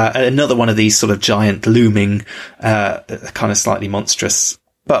 Another one of these sort of giant looming kind of slightly monstrous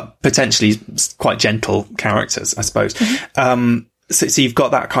but potentially quite gentle characters, I suppose. Mm-hmm. So you've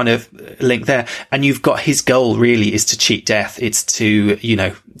got that kind of link there, and you've got his goal really is to cheat death. It's to,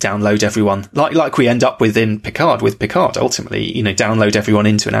 download everyone like we end up with Picard, ultimately, download everyone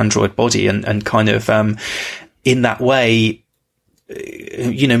into an android body and kind of, in that way,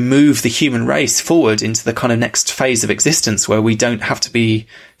 move the human race forward into the kind of next phase of existence where we don't have to be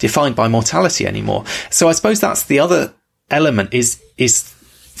defined by mortality anymore. So I suppose that's the other element is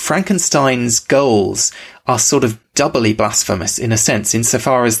Frankenstein's goals are sort of doubly blasphemous in a sense,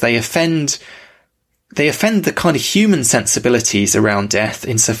 insofar as they offend the kind of human sensibilities around death,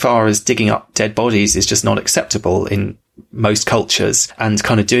 insofar as digging up dead bodies is just not acceptable in most cultures, and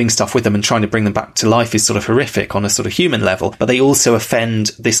kind of doing stuff with them and trying to bring them back to life is sort of horrific on a sort of human level. But they also offend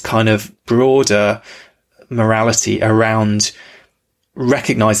this kind of broader morality around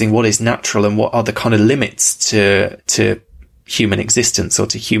recognizing what is natural and what are the kind of limits to human existence or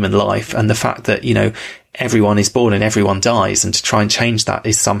to human life, and the fact that, everyone is born and everyone dies, and to try and change that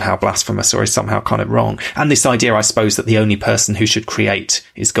is somehow blasphemous or is somehow kind of wrong. And this idea, I suppose, that the only person who should create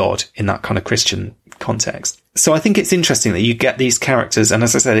is God in that kind of Christian context. So I think it's interesting that you get these characters, and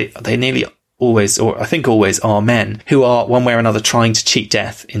as I said, they nearly always, or I think always, are men who are one way or another trying to cheat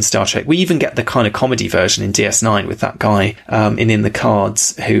death in Star Trek. We even get the kind of comedy version in DS9 with that guy in the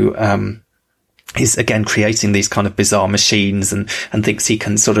Cards who is again creating these kind of bizarre machines and thinks he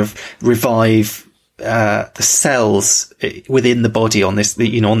can sort of revive the cells within the body on this,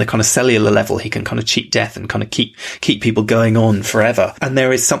 on the kind of cellular level. He can kind of cheat death and kind of keep people going on forever. And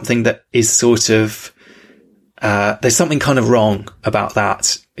there is something that is sort of there's something kind of wrong about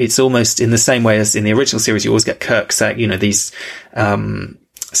that. It's almost in the same way as in the original series, you always get Kirk saying, these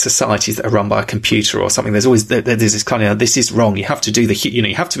societies that are run by a computer or something. There's always there's this kind of, this is wrong. You have to do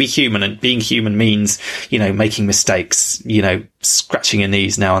you have to be human, and being human means making mistakes, scratching your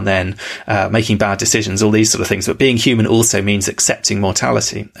knees now and then, making bad decisions, all these sort of things. But being human also means accepting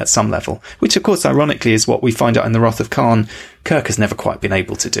mortality at some level, which of course ironically is what we find out in The Wrath of Khan Kirk has never quite been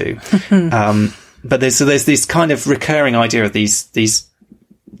able to do. But there's this kind of recurring idea of these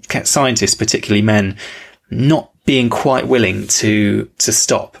scientists, particularly men, not being quite willing to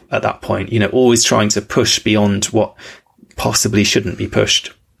stop at that point, always trying to push beyond what possibly shouldn't be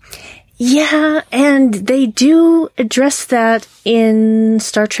pushed. Yeah, and they do address that in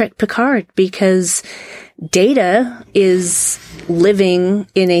Star Trek Picard, because Data is living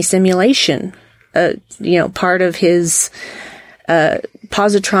in a simulation. Part of his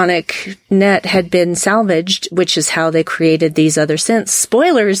positronic net had been salvaged, which is how they created these other synths.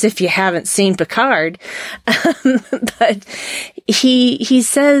 Spoilers if you haven't seen Picard. But he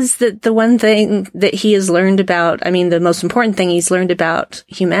says that the one thing that he has learned about, the most important thing he's learned about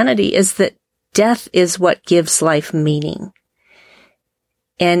humanity is that death is what gives life meaning.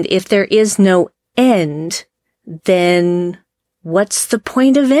 And if there is no end, then what's the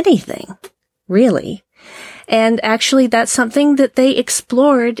point of anything, really? And actually, that's something that they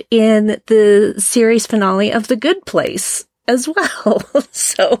explored in the series finale of The Good Place as well.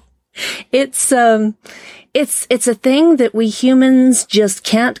 So it's a thing that we humans just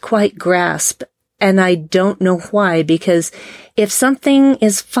can't quite grasp. And I don't know why, because if something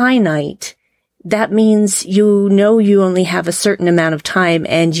is finite, that means you only have a certain amount of time,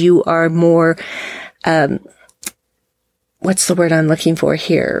 and you are more, what's the word I'm looking for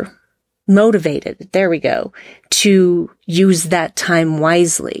here? Motivated, there we go, to use that time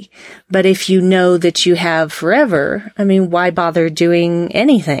wisely. But if you know that you have forever, why bother doing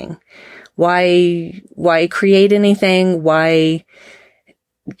anything? Why create anything? Why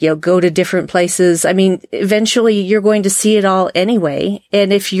go to different places. I mean, eventually you're going to see it all anyway.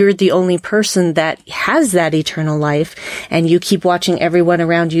 And if you're the only person that has that eternal life and you keep watching everyone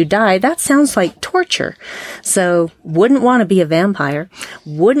around you die, that sounds like torture. So wouldn't want to be a vampire.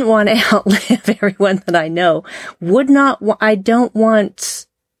 Wouldn't want to outlive everyone that I know. I don't want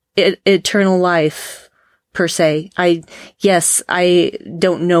eternal life. Per se. I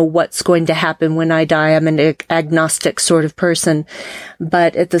don't know what's going to happen when I die. I'm an agnostic sort of person.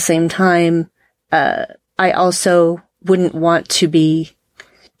 But at the same time, I also wouldn't want to be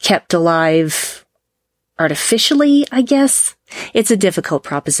kept alive artificially, I guess. It's a difficult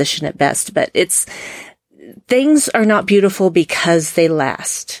proposition at best, but things are not beautiful because they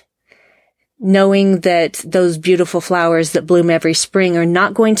last. Knowing that those beautiful flowers that bloom every spring are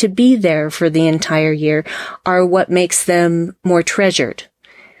not going to be there for the entire year are what makes them more treasured.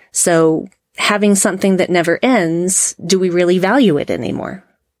 So having something that never ends, do we really value it anymore?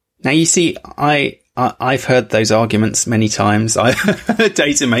 Now, you see, I've heard those arguments many times. I've heard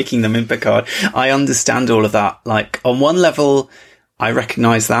Data making them in Picard. I understand all of that. Like, on one level, I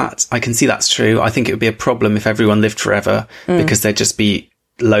recognise that. I can see that's true. I think it would be a problem if everyone lived forever because there'd just be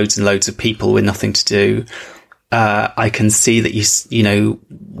loads and loads of people with nothing to do. I can see that you know,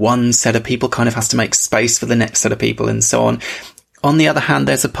 one set of people kind of has to make space for the next set of people and so on. On the other hand,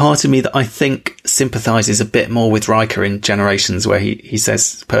 there's a part of me that I think sympathises a bit more with Riker in Generations, where he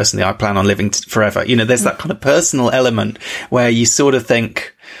says, personally, I plan on living forever. You know, there's that kind of personal element where you sort of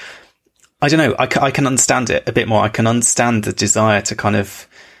think, I don't know, I can understand it a bit more. I can understand the desire to kind of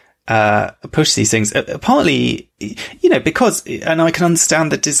push these things, partly, you know, because, and I can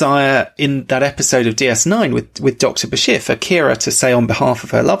understand the desire in that episode of DS9 with Dr. Bashir for Kira to say on behalf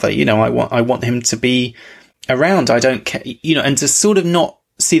of her lover, you know, I want him to be around. I don't care, you know, and to sort of not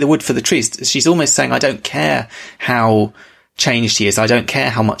see the wood for the trees. She's almost saying, I don't care how changed he is. I don't care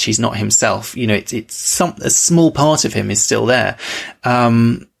how much he's not himself. You know, it's a small part of him is still there.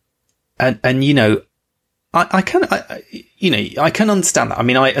 And you know, I can understand that. I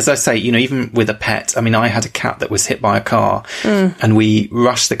mean, as I say, you know, even with a pet, I mean, I had a cat that was hit by a car and we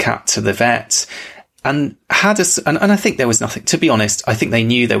rushed the cat to the vet and and I think there was nothing, to be honest, I think they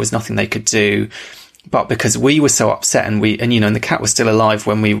knew there was nothing they could do, but because we were so upset and you know, and the cat was still alive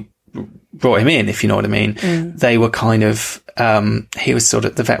when we brought him in, if you know what I mean, they were kind of, the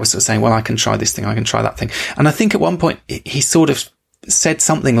vet was sort of saying, well, I can try this thing, I can try that thing. And I think at one point he sort of said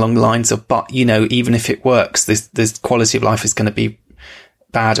something along the lines of, but, you know, even if it works, this quality of life is going to be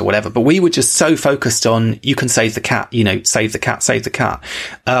bad or whatever. But we were just so focused on, you can save the cat, you know, save the cat,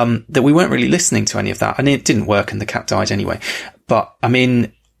 that we weren't really listening to any of that. And it didn't work and the cat died anyway. But I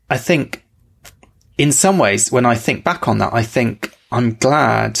mean, I think in some ways, when I think back on that, I think I'm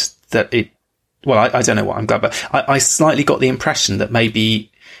glad that I don't know what I'm glad, but I slightly got the impression that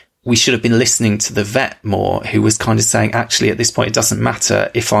maybe we should have been listening to the vet more, who was kind of saying, actually, at this point, it doesn't matter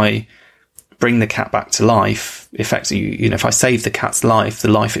if I bring the cat back to life. Effectively, you know, if I save the cat's life,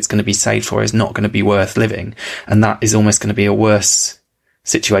 the life it's going to be saved for is not going to be worth living. And that is almost going to be a worse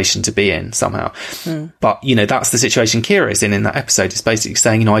situation to be in somehow. But, you know, that's the situation Kira is in that episode. It's basically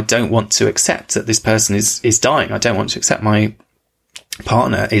saying, you know, I don't want to accept that this person is dying. I don't want to accept my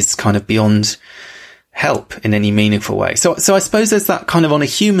partner is kind of beyond help in any meaningful way. So I suppose there's that kind of, on a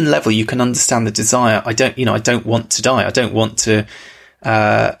human level, you can understand the desire. I don't want to die. I don't want to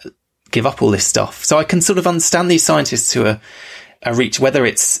give up all this stuff. So I can sort of understand these scientists who are reach, whether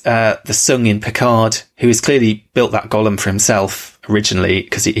it's the Soong in Picard, who has clearly built that golem for himself originally,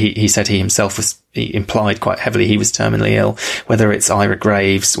 because he said he implied quite heavily he was terminally ill, whether it's Ira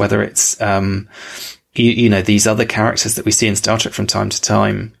Graves, whether it's you know, these other characters that we see in Star Trek from time to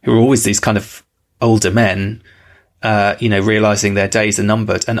time, who are always these kind of older men, you know, realizing their days are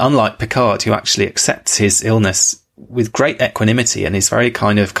numbered. And unlike Picard, who actually accepts his illness with great equanimity and is very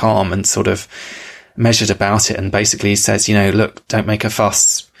kind of calm and sort of measured about it, and basically says, you know, look, don't make a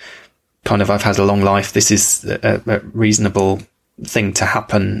fuss. Kind of, I've had a long life. This is a reasonable thing to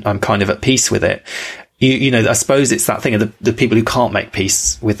happen. I'm kind of at peace with it. You know, I suppose it's that thing of the people who can't make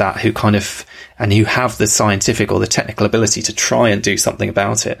peace with that, who kind of, and who have the scientific or the technical ability to try and do something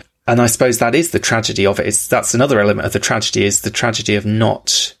about it. And I suppose that is the tragedy of it. That's another element of the tragedy, is the tragedy of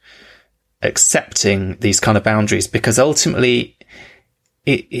not accepting these kind of boundaries, because ultimately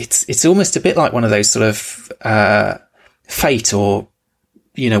it's almost a bit like one of those sort of fate, or,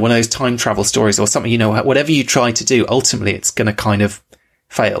 you know, one of those time travel stories or something. You know, whatever you try to do, ultimately it's going to kind of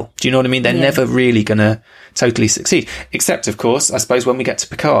fail. Do you know what I mean? They're never really going to totally succeed, except, of course, I suppose, when we get to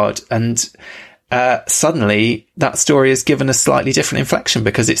Picard. And suddenly that story is given a slightly different inflection,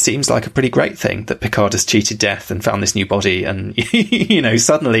 because it seems like a pretty great thing that Picard has cheated death and found this new body. And,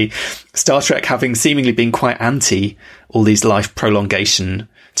 suddenly Star Trek, having seemingly been quite anti all these life prolongation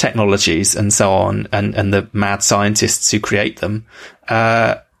technologies and so on, and the mad scientists who create them,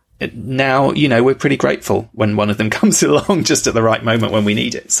 now, we're pretty grateful when one of them comes along just at the right moment when we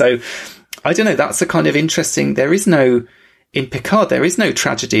need it. So I don't know, that's a kind of interesting, in Picard, there is no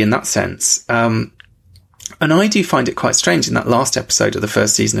tragedy in that sense. And I do find it quite strange in that last episode of the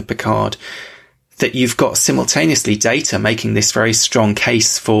first season of Picard that you've got simultaneously Data making this very strong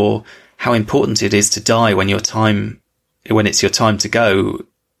case for how important it is to die when it's your time to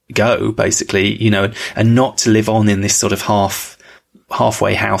go, basically, and not to live on in this sort of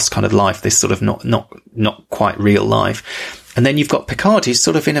halfway house kind of life, this sort of not quite real life. And then you've got Picard, who's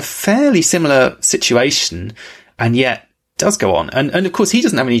sort of in a fairly similar situation, and yet does go on. And of course, he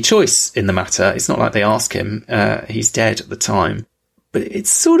doesn't have any choice in the matter. It's not like they ask him. He's dead at the time. But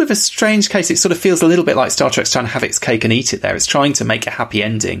it's sort of a strange case. It sort of feels a little bit like Star Trek's trying to have its cake and eat it there. It's trying to make a happy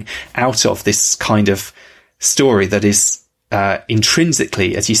ending out of this kind of story that is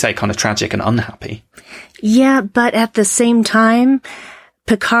intrinsically, as you say, kind of tragic and unhappy. Yeah, but at the same time,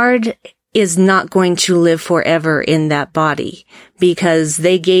 Picard is not going to live forever in that body, because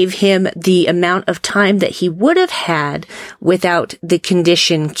they gave him the amount of time that he would have had without the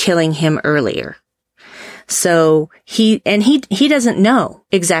condition killing him earlier. So he doesn't know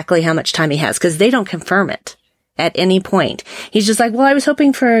exactly how much time he has, because they don't confirm it at any point. He's just like, well, I was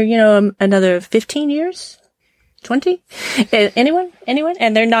hoping for, another 15 years. 20? Anyone?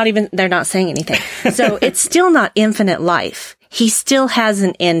 And they're not saying anything. So it's still not infinite life. He still has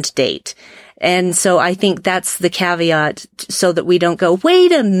an end date. And so I think that's the caveat, so that we don't go,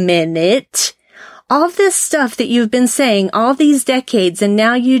 wait a minute, all this stuff that you've been saying all these decades, and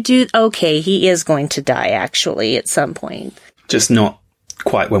now you do, okay, he is going to die actually at some point. Just not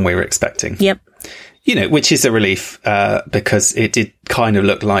quite when we were expecting. Yep. Which is a relief, because it did kind of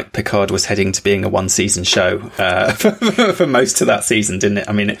look like Picard was heading to being a one-season show for most of that season, didn't it?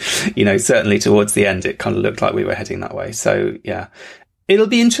 I mean, certainly towards the end, it kind of looked like we were heading that way. So, yeah. It'll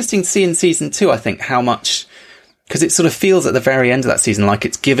be interesting to see in season 2, I think, how much, because it sort of feels at the very end of that season like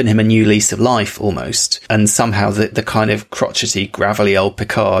it's given him a new lease of life almost. And somehow the kind of crotchety, gravelly old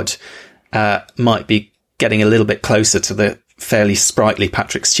Picard might be getting a little bit closer to the fairly sprightly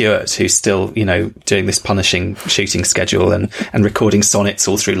Patrick Stewart, who's still, doing this punishing shooting schedule and recording sonnets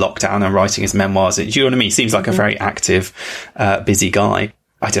all through lockdown and writing his memoirs. Do you know what I mean? Seems like a very active, busy guy.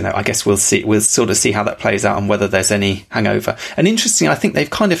 I don't know. I guess we'll see. We'll sort of see how that plays out and whether there's any hangover. And interesting, I think they've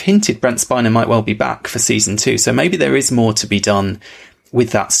kind of hinted Brent Spiner might well be back for season 2. So maybe there is more to be done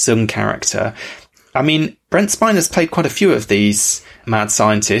with that Soong character. I mean, Brent Spiner's played quite a few of these mad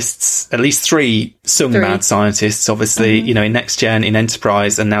scientists, at least 3 Soong mad scientists, obviously, in Next Gen, in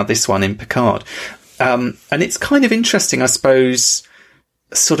Enterprise, and now this one in Picard. And it's kind of interesting, I suppose,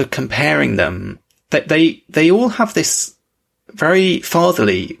 sort of comparing them. They all have this very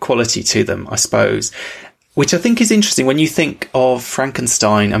fatherly quality to them, I suppose, which I think is interesting when you think of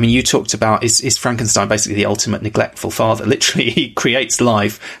Frankenstein. I mean, you talked about, is Frankenstein basically the ultimate neglectful father? Literally, he creates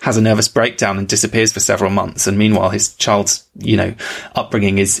life, has a nervous breakdown and disappears for several months. And meanwhile, his child's,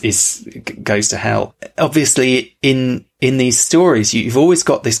 upbringing goes to hell. Obviously, in these stories, you've always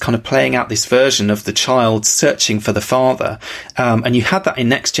got this kind of playing out this version of the child searching for the father. And you had that in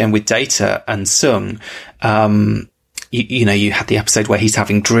Next Gen with Data and Soong. You had the episode where he's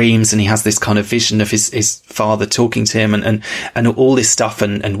having dreams and he has this kind of vision of his father talking to him and all this stuff.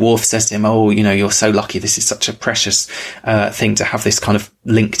 And Worf says to him, oh, you're so lucky. This is such a precious, thing to have this kind of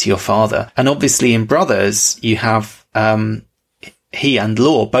link to your father. And obviously in Brothers, you have, he and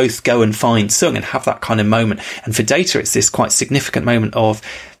Lore both go and find Soong and have that kind of moment. And for Data, it's this quite significant moment of,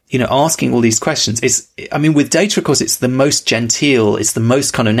 asking all these questions. With Data, of course, it's the most genteel, it's the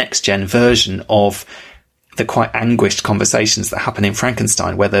most kind of next gen version of the quite anguished conversations that happen in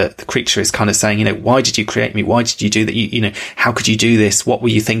Frankenstein, where the creature is kind of saying, why did you create me? Why did you do that? How could you do this? What were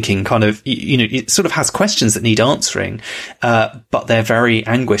you thinking? Kind of, it sort of has questions that need answering, but they're very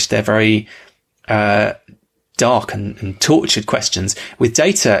anguished. They're very, dark and tortured questions. With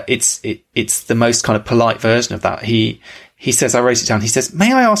Data, it's the most kind of polite version of that. He says, I wrote it down. He says,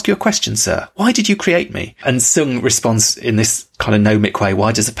 may I ask you a question, sir? Why did you create me? And Soong responds in this kind of gnomic way,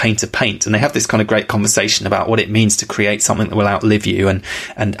 why does a painter paint? And they have this kind of great conversation about what it means to create something that will outlive you and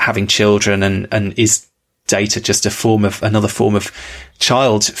having children and is Data just another form of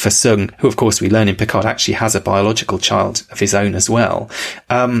child for Soong, who of course we learn in Picard actually has a biological child of his own as well.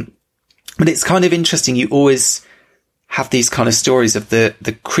 But it's kind of interesting. You always have these kind of stories of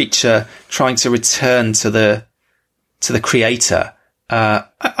the creature trying to return to the creator.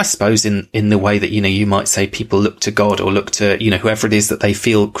 I suppose in the way that, you might say people look to God or look to, whoever it is that they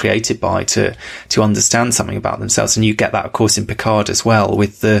feel created by to understand something about themselves. And you get that, of course, in Picard as well,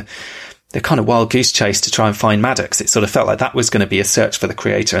 with the kind of wild goose chase to try and find Maddox. It sort of felt like that was going to be a search for the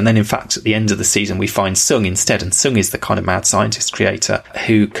creator. And then, in fact, at the end of the season, we find Soong instead. And Soong is the kind of mad scientist creator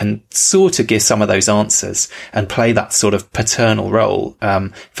who can sort of give some of those answers and play that sort of paternal role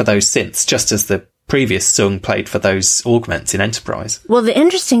for those synths, just as the previous Soong played for those augments in Enterprise. Well, the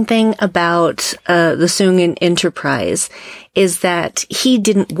interesting thing about the Soong in Enterprise is that he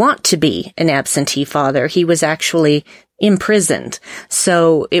didn't want to be an absentee father. He was actually imprisoned.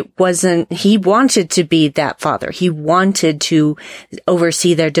 So he wanted to be that father. He wanted to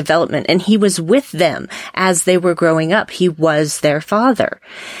oversee their development, and he was with them as they were growing up. He was their father.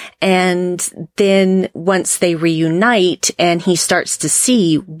 And then once they reunite and he starts to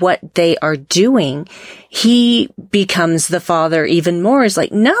see what they are doing, he becomes the father even more. Is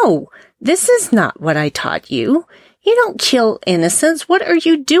like, no, this is not what I taught you. You don't kill innocents. What are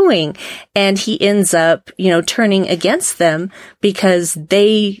you doing? And he ends up, turning against them because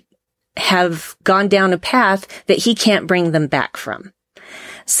they have gone down a path that he can't bring them back from.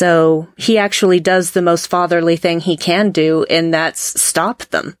 So he actually does the most fatherly thing he can do, and that's stop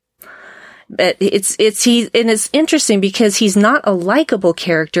them. But it's interesting because he's not a likable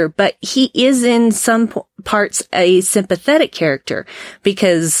character, but he is in some parts a sympathetic character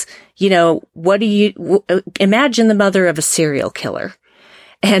because, imagine the mother of a serial killer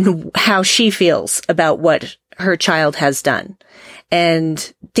and how she feels about what her child has done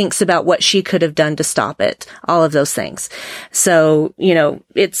and thinks about what she could have done to stop it, all of those things. So,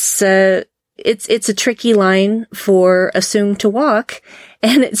 it's a tricky line for a Soong to walk.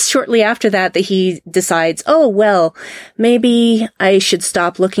 And it's shortly after that he decides, oh, well, maybe I should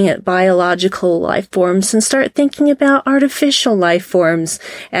stop looking at biological life forms and start thinking about artificial life forms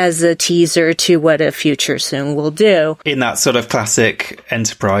as a teaser to what a future Soong will do. In that sort of classic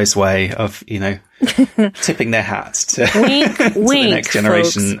Enterprise way of, tipping their hats to, wink, to wink, the next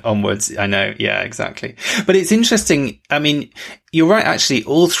generation folks. Onwards. I know. Yeah, exactly. But it's interesting. I mean, you're right. Actually,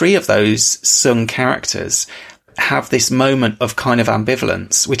 all three of those Soong characters have this moment of kind of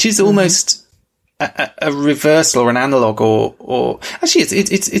ambivalence, which is almost a reversal or an analog or actually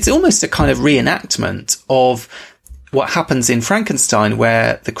it's almost a kind of reenactment of what happens in Frankenstein,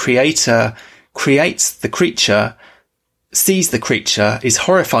 where the creator creates the creature, sees the creature, is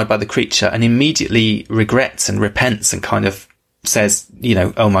horrified by the creature, and immediately regrets and repents and kind of says,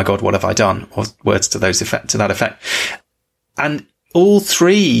 oh my God, what have I done? Or words to that effect. And all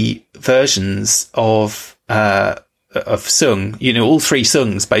three versions of Soong, all three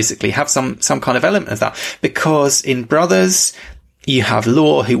Soongs basically have some kind of element of that, because in Brothers, you have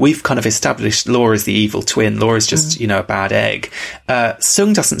Law, who we've kind of established Law is the evil twin. Law is just, a bad egg.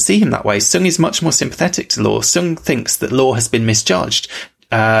 Soong doesn't see him that way. Soong is much more sympathetic to Law. Soong thinks that Law has been misjudged,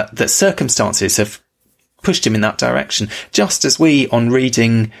 that circumstances have pushed him in that direction, just as we, on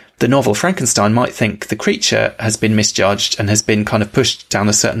reading the novel Frankenstein, might think the creature has been misjudged and has been kind of pushed down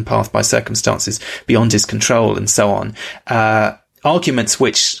a certain path by circumstances beyond his control and so on. Arguments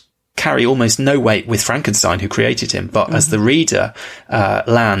which carry almost no weight with Frankenstein, who created him, but as the reader,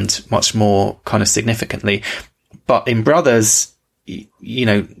 land much more kind of significantly. But in Brothers,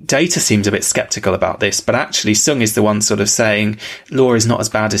 Data seems a bit skeptical about this, but actually Soong is the one sort of saying Law is not as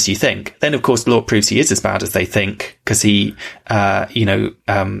bad as you think. Then, of course, Law proves he is as bad as they think, because he,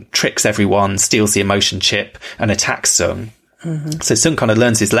 tricks everyone, steals the emotion chip, and attacks Soong. So Soong kind of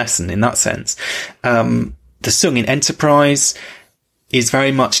learns his lesson in that sense. The Soong in Enterprise is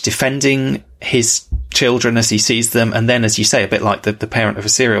very much defending his children as he sees them, and then, as you say, a bit like the parent of a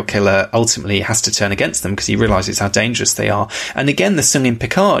serial killer, ultimately has to turn against them because he realizes how dangerous they are. And again, the Soong in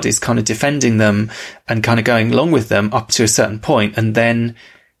Picard is kind of defending them and kind of going along with them up to a certain point, and then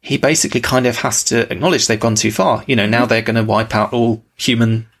he basically kind of has to acknowledge they've gone too far. Now they're going to wipe out all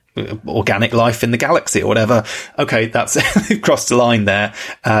human organic life in the galaxy or whatever. Okay, that's crossed the line there.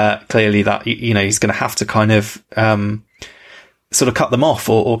 Clearly that, he's going to have to kind of sort of cut them off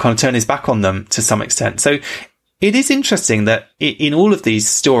or kind of turn his back on them to some extent. So it is interesting that in all of these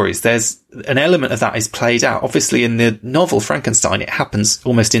stories, there's an element of that is played out. Obviously, in the novel Frankenstein, it happens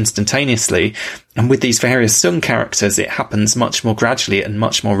almost instantaneously. And with these various Soong characters, it happens much more gradually and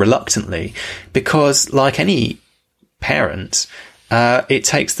much more reluctantly, because like any parent, it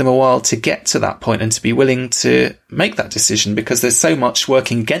takes them a while to get to that point and to be willing to make that decision, because there's so much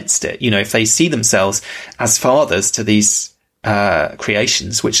working against it. If they see themselves as fathers to these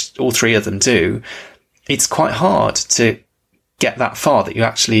creations, which all three of them do, it's quite hard to get that far that you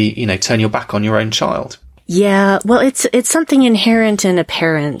actually, you know, turn your back on your own child. Yeah, well, it's something inherent in a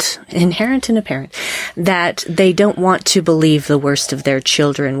parent, that they don't want to believe the worst of their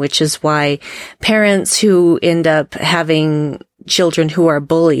children, which is why parents who end up having children who are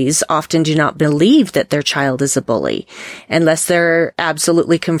bullies often do not believe that their child is a bully unless they're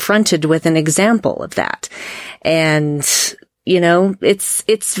absolutely confronted with an example of that. And, you know, it's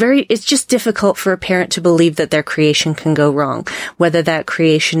just difficult for a parent to believe that their creation can go wrong. Whether that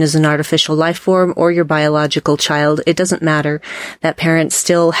creation is an artificial life form or your biological child, it doesn't matter. That parent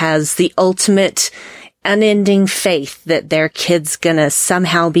still has the ultimate unending faith that their kid's gonna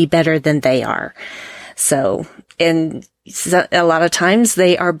somehow be better than they are. So, and a lot of times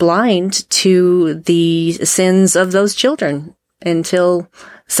they are blind to the sins of those children until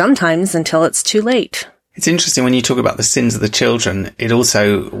it's too late. It's interesting when you talk about the sins of the children. It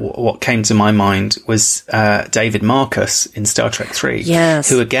also, what came to my mind was David Marcus in Star Trek 3. Yes.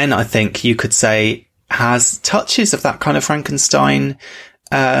 Who again, I think you could say has touches of that kind of Frankenstein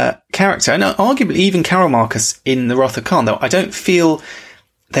character. And arguably even Carol Marcus in The Wrath of Khan, though I don't feel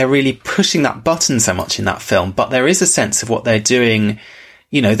they're really pushing that button so much in that film, but there is a sense of what they're doing.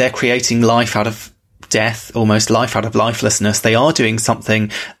 You know, they're creating life out of death, almost life out of lifelessness. They are doing something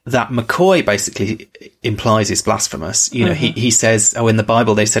that McCoy basically implies is blasphemous. You know, he says, in the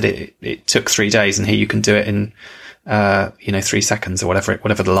Bible, they said it took 3 days, and here you can do it in, 3 seconds or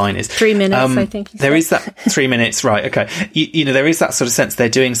whatever the line is. 3 minutes, I think. There is that 3 minutes, right. Okay. You know, there is that sort of sense they're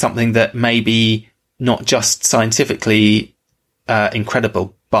doing something that may be not just scientifically,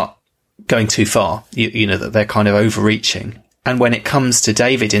 incredible, but going too far, you know, that they're kind of overreaching. And when it comes to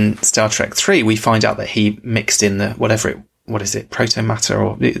David in Star Trek 3, we find out that he mixed in proto matter,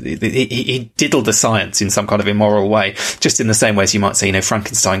 or he diddled the science in some kind of immoral way, just in the same way as you might say, you know,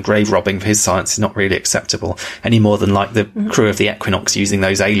 Frankenstein grave robbing for his science is not really acceptable any more than like the crew of the Equinox using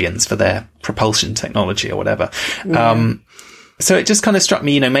those aliens for their propulsion technology or whatever. Yeah. So it just kind of struck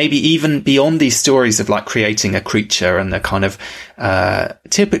me, you know, maybe even beyond these stories of like creating a creature and a kind of,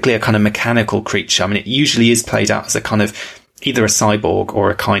 typically a kind of mechanical creature. I mean, it usually is played out as a kind of either a cyborg or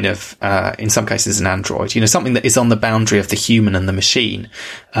a kind of, in some cases an android, you know, something that is on the boundary of the human and the machine.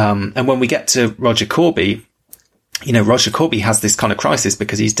 And when we get to Roger Corby, you know, Roger Corby has this kind of crisis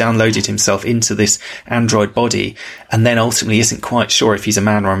because he's downloaded himself into this android body and then ultimately isn't quite sure if he's a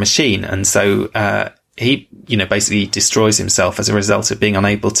man or a machine. And so, he, you know, basically destroys himself as a result of being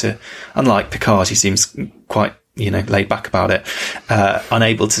unable to, unlike Picard, who seems quite, you know, laid back about it,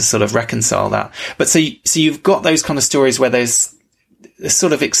 unable to sort of reconcile that. But so you've got those kind of stories where there's a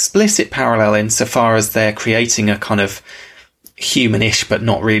sort of explicit parallel insofar as they're creating a kind of humanish, but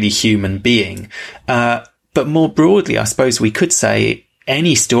not really human being. But more broadly, I suppose we could say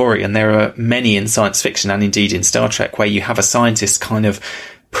any story, and there are many in science fiction and indeed in Star Trek, where you have a scientist kind of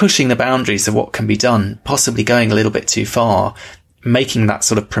pushing the boundaries of what can be done, possibly going a little bit too far, making that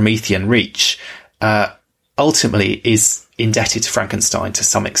sort of Promethean reach, ultimately is indebted to Frankenstein to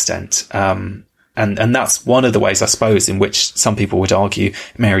some extent. And that's one of the ways, I suppose, in which some people would argue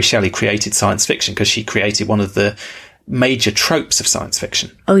Mary Shelley created science fiction, because she created one of the major tropes of science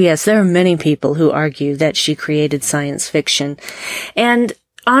fiction. Oh, yes. There are many people who argue that she created science fiction. And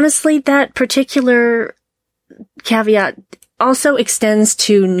honestly, that particular caveat also extends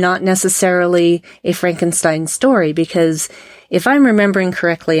to not necessarily a Frankenstein story, because if I'm remembering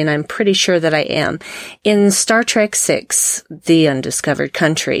correctly, and I'm pretty sure that I am, in Star Trek VI, The Undiscovered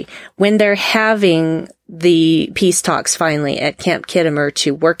Country, when they're having the peace talks finally at Camp Kittimer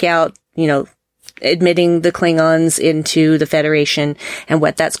to work out, you know, admitting the Klingons into the Federation and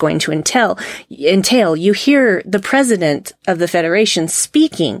what that's going to entail, you hear the president of the Federation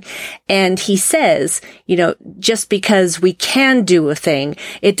speaking, and he says, you know, just because we can do a thing,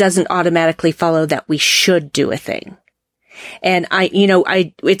 it doesn't automatically follow that we should do a thing. And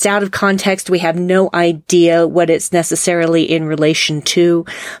it's out of context. We have no idea what it's necessarily in relation to,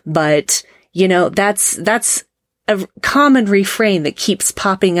 but, you know, that's a common refrain that keeps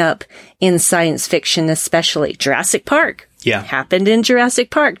popping up in science fiction, especially Jurassic Park. Yeah. Happened in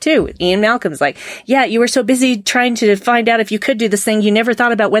Jurassic Park too. Ian Malcolm's like, yeah, you were so busy trying to find out if you could do this thing, you never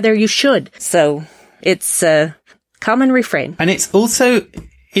thought about whether you should. So it's a common refrain. And it's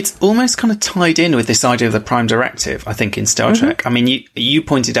almost kind of tied in with this idea of the Prime Directive, I think, in Star Trek. I mean, you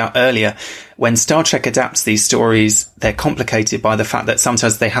pointed out earlier, when Star Trek adapts these stories, they're complicated by the fact that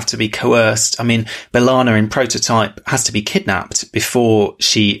sometimes they have to be coerced. I mean, B'Elanna in Prototype has to be kidnapped before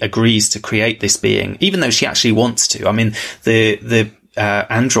she agrees to create this being, even though she actually wants to. I mean, the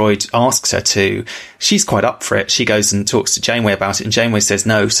android asks her to, she's quite up for it. She goes and talks to Janeway about it, and Janeway says,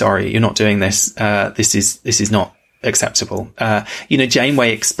 no, sorry, you're not doing this. This is not acceptable.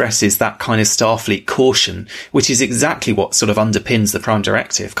 Janeway expresses that kind of Starfleet caution, which is exactly what sort of underpins the Prime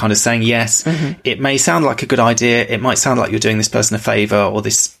Directive, kind of saying, yes, it may sound like a good idea. It might sound like you're doing this person a favour or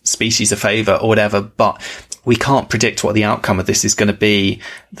this species a favour or whatever, but we can't predict what the outcome of this is going to be.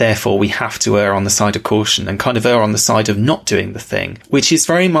 Therefore, we have to err on the side of caution and kind of err on the side of not doing the thing, which is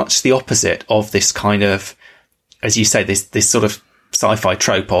very much the opposite of this kind of, as you say, this sort of sci-fi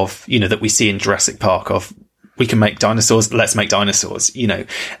trope of, that we see in Jurassic Park of, we can make dinosaurs, let's make dinosaurs, Starfleet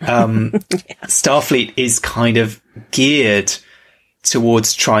is kind of geared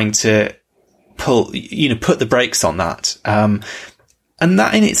towards trying to put the brakes on that. And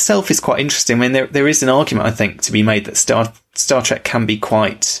that in itself is quite interesting. I mean, there is an argument, I think, to be made that Star Trek can be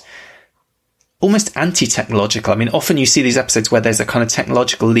quite almost anti-technological. I mean, often you see these episodes where there's a kind of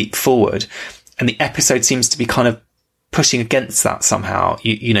technological leap forward, and the episode seems to be kind of pushing against that somehow,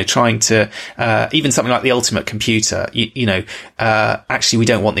 trying to, even something like the ultimate computer, actually we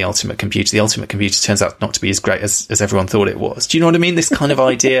don't want the ultimate computer. The ultimate computer turns out not to be as great as everyone thought it was. Do you know what I mean? This kind of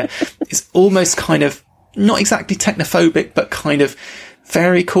idea is almost kind of not exactly technophobic, but kind of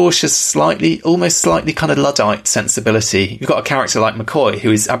very cautious, almost slightly kind of Luddite sensibility. You've got a character like McCoy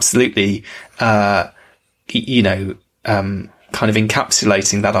who is absolutely, kind of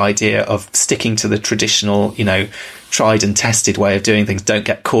encapsulating that idea of sticking to the traditional, tried and tested way of doing things. Don't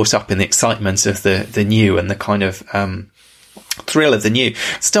get caught up in the excitement of the new and the kind of thrill of the new.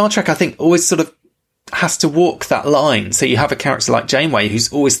 Star Trek, I think, always sort of has to walk that line. So you have a character like Janeway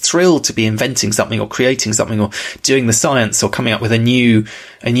who's always thrilled to be inventing something or creating something or doing the science or coming up with a new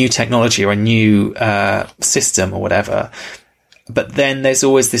technology or a new system or whatever. But then there's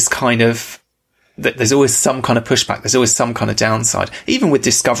always this kind of, there's always some kind of pushback. There's always some kind of downside. Even with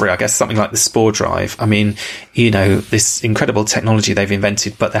Discovery, I guess something like the Spore Drive. I mean, this incredible technology they've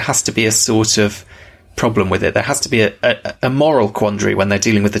invented, but there has to be a sort of problem with it. There has to be a moral quandary when they're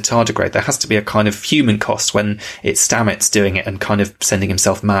dealing with the tardigrade. There has to be a kind of human cost when it's Stamets doing it and kind of sending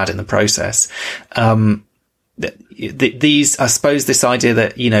himself mad in the process. These, I suppose, this idea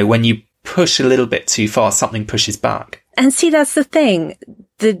that, when you push a little bit too far, something pushes back. And see, that's the thing.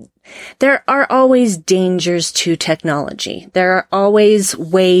 There are always dangers to technology. There are always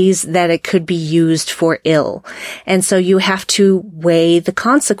ways that it could be used for ill. And so you have to weigh the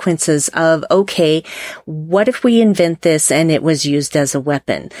consequences of, okay, what if we invent this and it was used as a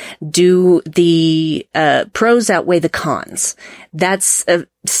weapon? Do the pros outweigh the cons? That's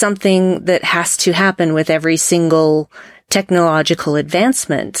something that has to happen with every single technological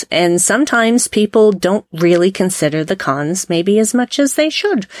advancement. And sometimes people don't really consider the cons maybe as much as they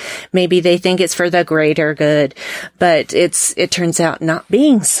should. Maybe they think it's for the greater good, but it turns out not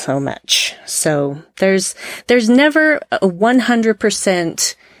being so much. So there's never a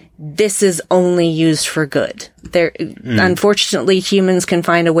 100% this is only used for good. Unfortunately, humans can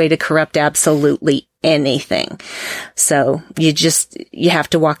find a way to corrupt absolutely anything. So you have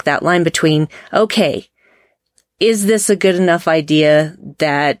to walk that line between, okay, is this a good enough idea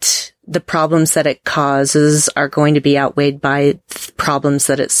that the problems that it causes are going to be outweighed by problems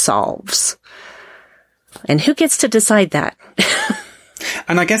that it solves? And who gets to decide that?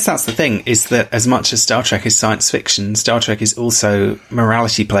 And I guess that's the thing, is that as much as Star Trek is science fiction, Star Trek is also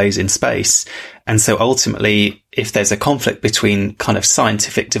morality plays in space. And so ultimately, if there's a conflict between kind of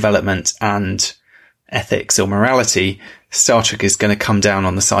scientific development and ethics or morality, Star Trek is going to come down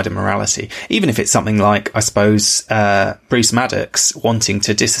on the side of morality. Even if it's something like, I suppose, Bruce Maddox wanting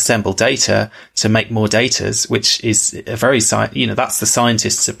to disassemble data to make more datas, which is a very, that's the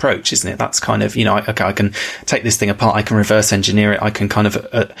scientist's approach, isn't it? That's kind of, okay, I can take this thing apart, I can reverse engineer it, I can kind of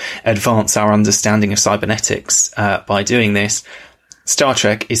advance our understanding of cybernetics by doing this. Star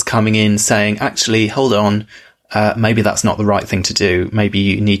Trek is coming in saying, actually, hold on, maybe that's not the right thing to do. Maybe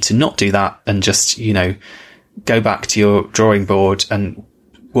you need to not do that and just, go back to your drawing board and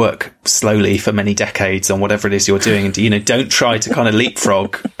work slowly for many decades on whatever it is you're doing. And, don't try to kind of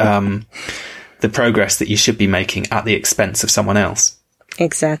leapfrog, the progress that you should be making at the expense of someone else.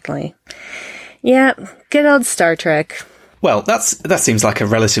 Exactly. Yeah. Good old Star Trek. Well, that seems like a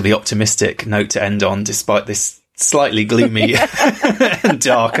relatively optimistic note to end on, despite this slightly gloomy and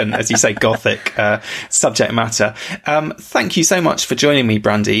dark and, as you say, gothic subject matter. Thank you so much for joining me,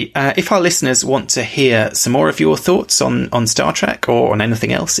 Brandi. If our listeners want to hear some more of your thoughts on Star Trek or on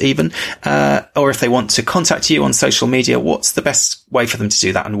anything else even, or if they want to contact you on social media, what's the best way for them to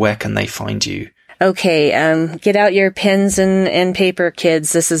do that and where can they find you? Okay, get out your pens and paper,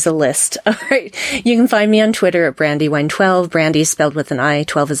 kids. This is a list. All right. You can find me on Twitter at Brandywine12. Brandy is spelled with an I,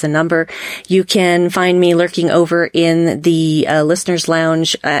 12 is a number. You can find me lurking over in the Listeners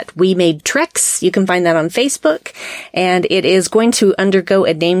Lounge at We Made Treks. You can find that on Facebook. And it is going to undergo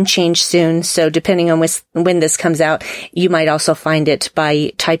a name change soon. So depending on when this comes out, you might also find it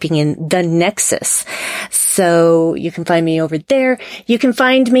by typing in The Nexus. So you can find me over there. You can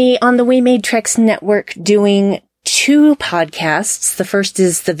find me on the We Made Treks Network doing 2 podcasts. The first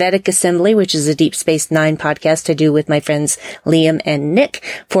is The Vedic Assembly, which is a Deep Space Nine podcast I do with my friends Liam and Nick,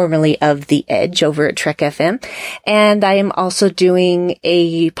 formerly of The Edge over at Trek FM. And I am also doing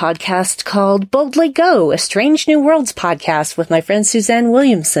a podcast called Boldly Go, a Strange New Worlds podcast with my friend Suzanne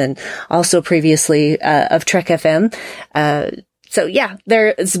Williamson, also previously of Trek FM. So yeah,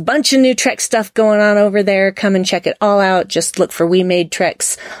 there's a bunch of new Trek stuff going on over there. Come and check it all out. Just look for We Made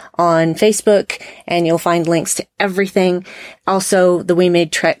Treks on Facebook and you'll find links to everything. Also, the We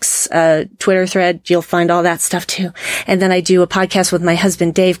Made Treks Twitter thread, you'll find all that stuff too. And then I do a podcast with my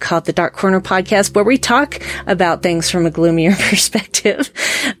husband Dave called The Dark Corner Podcast, where we talk about things from a gloomier perspective.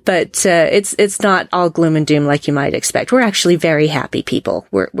 But it's not all gloom and doom like you might expect. We're actually very happy people.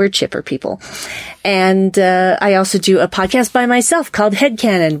 We're chipper people. And I also do a podcast by myself called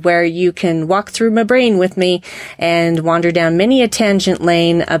Headcanon, where you can walk through my brain with me and wander down many a tangent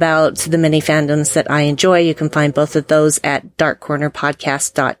lane about the many fandoms that I enjoy. You can find both of those at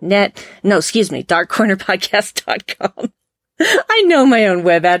darkcornerpodcast.net. No, excuse me, darkcornerpodcast.com. I know my own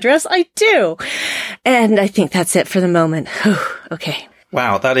web address. I do. And I think that's it for the moment. Okay.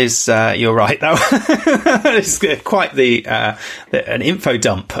 Wow, that is, you're right. That is quite an info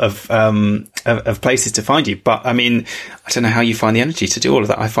dump of places to find you. But I mean, I don't know how you find the energy to do all of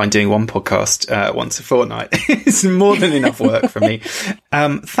that. I find doing one podcast, once a fortnight is more than enough work for me.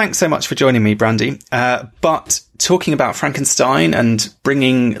 Thanks so much for joining me, Brandi. But talking about Frankenstein and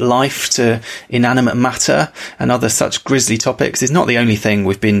bringing life to inanimate matter and other such grisly topics is not the only thing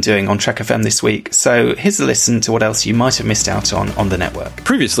we've been doing on Trek FM this week. So here's a listen to what else you might have missed out on the network.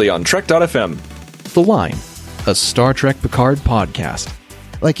 Previously on Trek.fm. The Line, a Star Trek Picard podcast.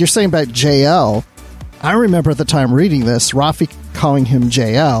 Like you're saying about JL, I remember at the time reading this, Rafi calling him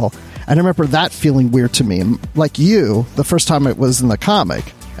JL, and I remember that feeling weird to me. Like you, the first time it was in the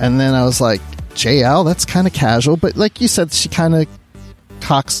comic. And then I was like, JL, that's kind of casual, but like you said, she kind of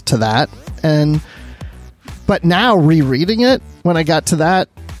talks to that. But now rereading it, when I got to that,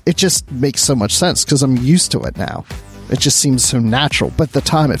 it just makes so much sense because I'm used to it now. It just seems so natural, but at the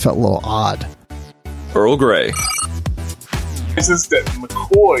time it felt a little odd. Earl Grey. Is that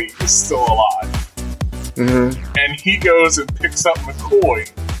McCoy is still alive. Mm-hmm. And he goes and picks up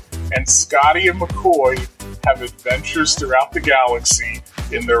McCoy, and Scotty and McCoy have adventures throughout the galaxy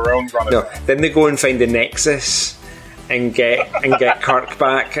in their own running. No, then they go and find the Nexus and get Kirk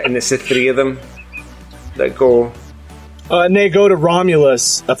back, and it's the 3 of them that go. And they go to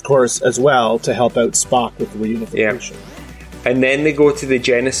Romulus, of course, as well, to help out Spock with the reunification. Yeah. And then they go to the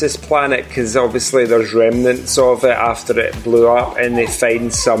Genesis planet, because obviously there's remnants of it after it blew up, and they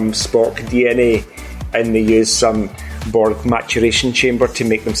find some Spock DNA, and they use some Borg maturation chamber to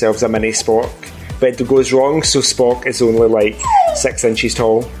make themselves a mini Spock. But it goes wrong, so Spock is only like 6 inches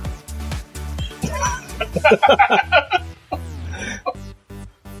tall.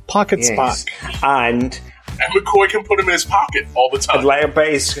 Pocket Spock. And McCoy can put him in his pocket all the time. But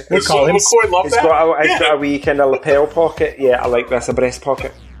McCoy loved that. It's got a wee kind of lapel pocket. Yeah, I like this, a breast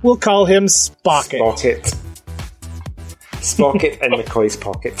pocket. We'll call him Spocket. Spocket in McCoy's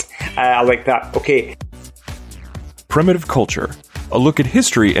pocket. I like that. Okay. Primitive Culture, a look at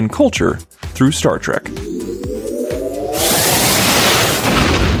history and culture through Star Trek.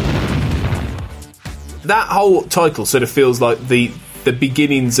 That whole title sort of feels like the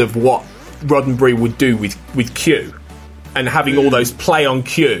beginnings of what Roddenberry would do with Q, and having all those play on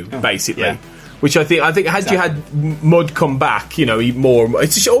Q, basically. Yeah. Which I think had you had Mudd come back, more.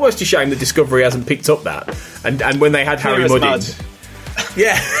 It's almost a shame that Discovery hasn't picked up that. And when they had Harry Mudd in.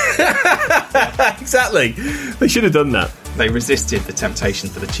 Yeah, exactly. They should have done that. They resisted the temptation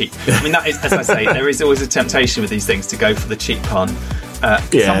for the cheap. I mean, that is, as I say, there is always a temptation with these things to go for the cheap pun.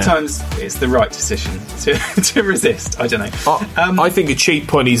 Sometimes it's the right decision to resist. I don't know. I think a cheap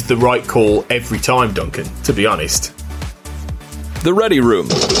pun is the right call every time, Duncan, to be honest. The Ready Room.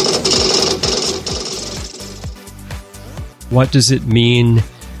 What does it mean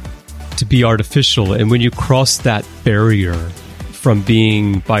to be artificial? And when you cross that barrier from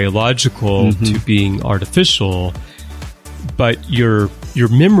being biological to being artificial, but your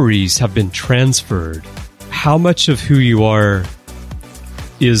memories have been transferred, how much of who you are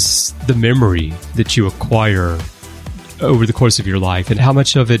is the memory that you acquire over the course of your life, and how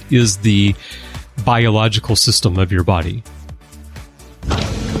much of it is the biological system of your body?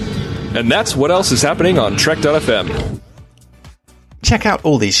 And that's what else is happening on Trek.fm. Check out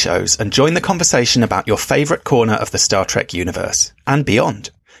all these shows and join the conversation about your favourite corner of the Star Trek universe and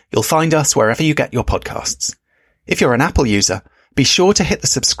beyond. You'll find us wherever you get your podcasts. If you're an Apple user, be sure to hit the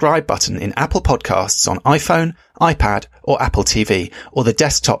subscribe button in Apple Podcasts on iPhone, iPad, or Apple TV, or the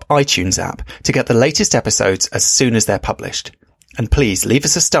desktop iTunes app to get the latest episodes as soon as they're published. And please leave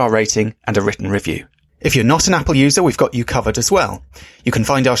us a star rating and a written review. If you're not an Apple user, we've got you covered as well. You can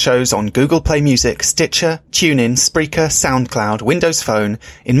find our shows on Google Play Music, Stitcher, TuneIn, Spreaker, SoundCloud, Windows Phone,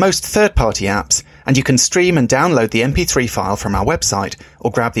 in most third-party apps, and you can stream and download the MP3 file from our website or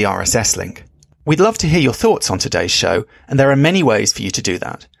grab the RSS link. We'd love to hear your thoughts on today's show, and there are many ways for you to do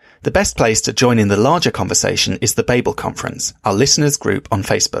that. The best place to join in the larger conversation is the Babel Conference, our listeners group on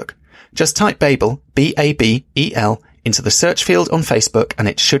Facebook. Just type Babel, B-A-B-E-L, into the search field on Facebook and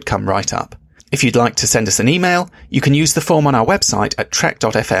it should come right up. If you'd like to send us an email, you can use the form on our website at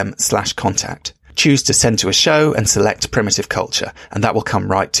trek.fm/contact. Choose to send to a show and select Primitive Culture, and that will come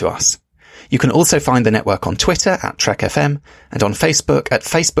right to us. You can also find the network on Twitter at TrekFM and on Facebook at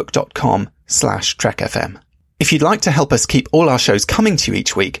facebook.com/TrekFM. If you'd like to help us keep all our shows coming to you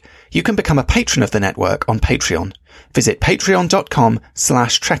each week, you can become a patron of the network on Patreon. Visit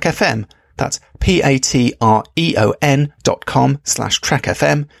patreon.com/TrekFM. That's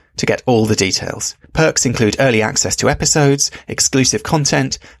patreon.com/TrekFM to get all the details. Perks include early access to episodes, exclusive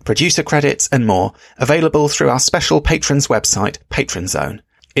content, producer credits, and more, available through our special patrons website, Patron Zone.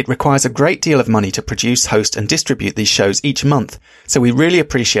 It requires a great deal of money to produce, host, and distribute these shows each month, so we really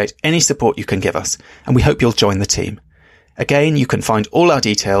appreciate any support you can give us, and we hope you'll join the team. Again, you can find all our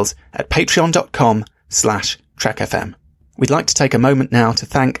details at patreon.com/TrekFM. We'd like to take a moment now to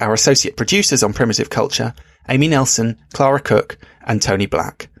thank our associate producers on Primitive Culture, Amy Nelson, Clara Cook, and Tony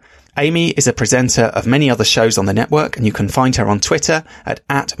Black. Amy is a presenter of many other shows on the network, and you can find her on Twitter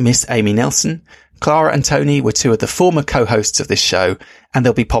at Miss Amy Nelson. Clara and Tony were two of the former co-hosts of this show, and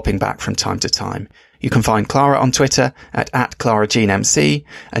they'll be popping back from time to time. You can find Clara on Twitter at ClaraJeanMC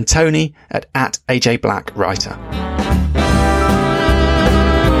and Tony at AJ Black Writer.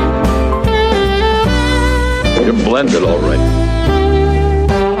 You're blended all right.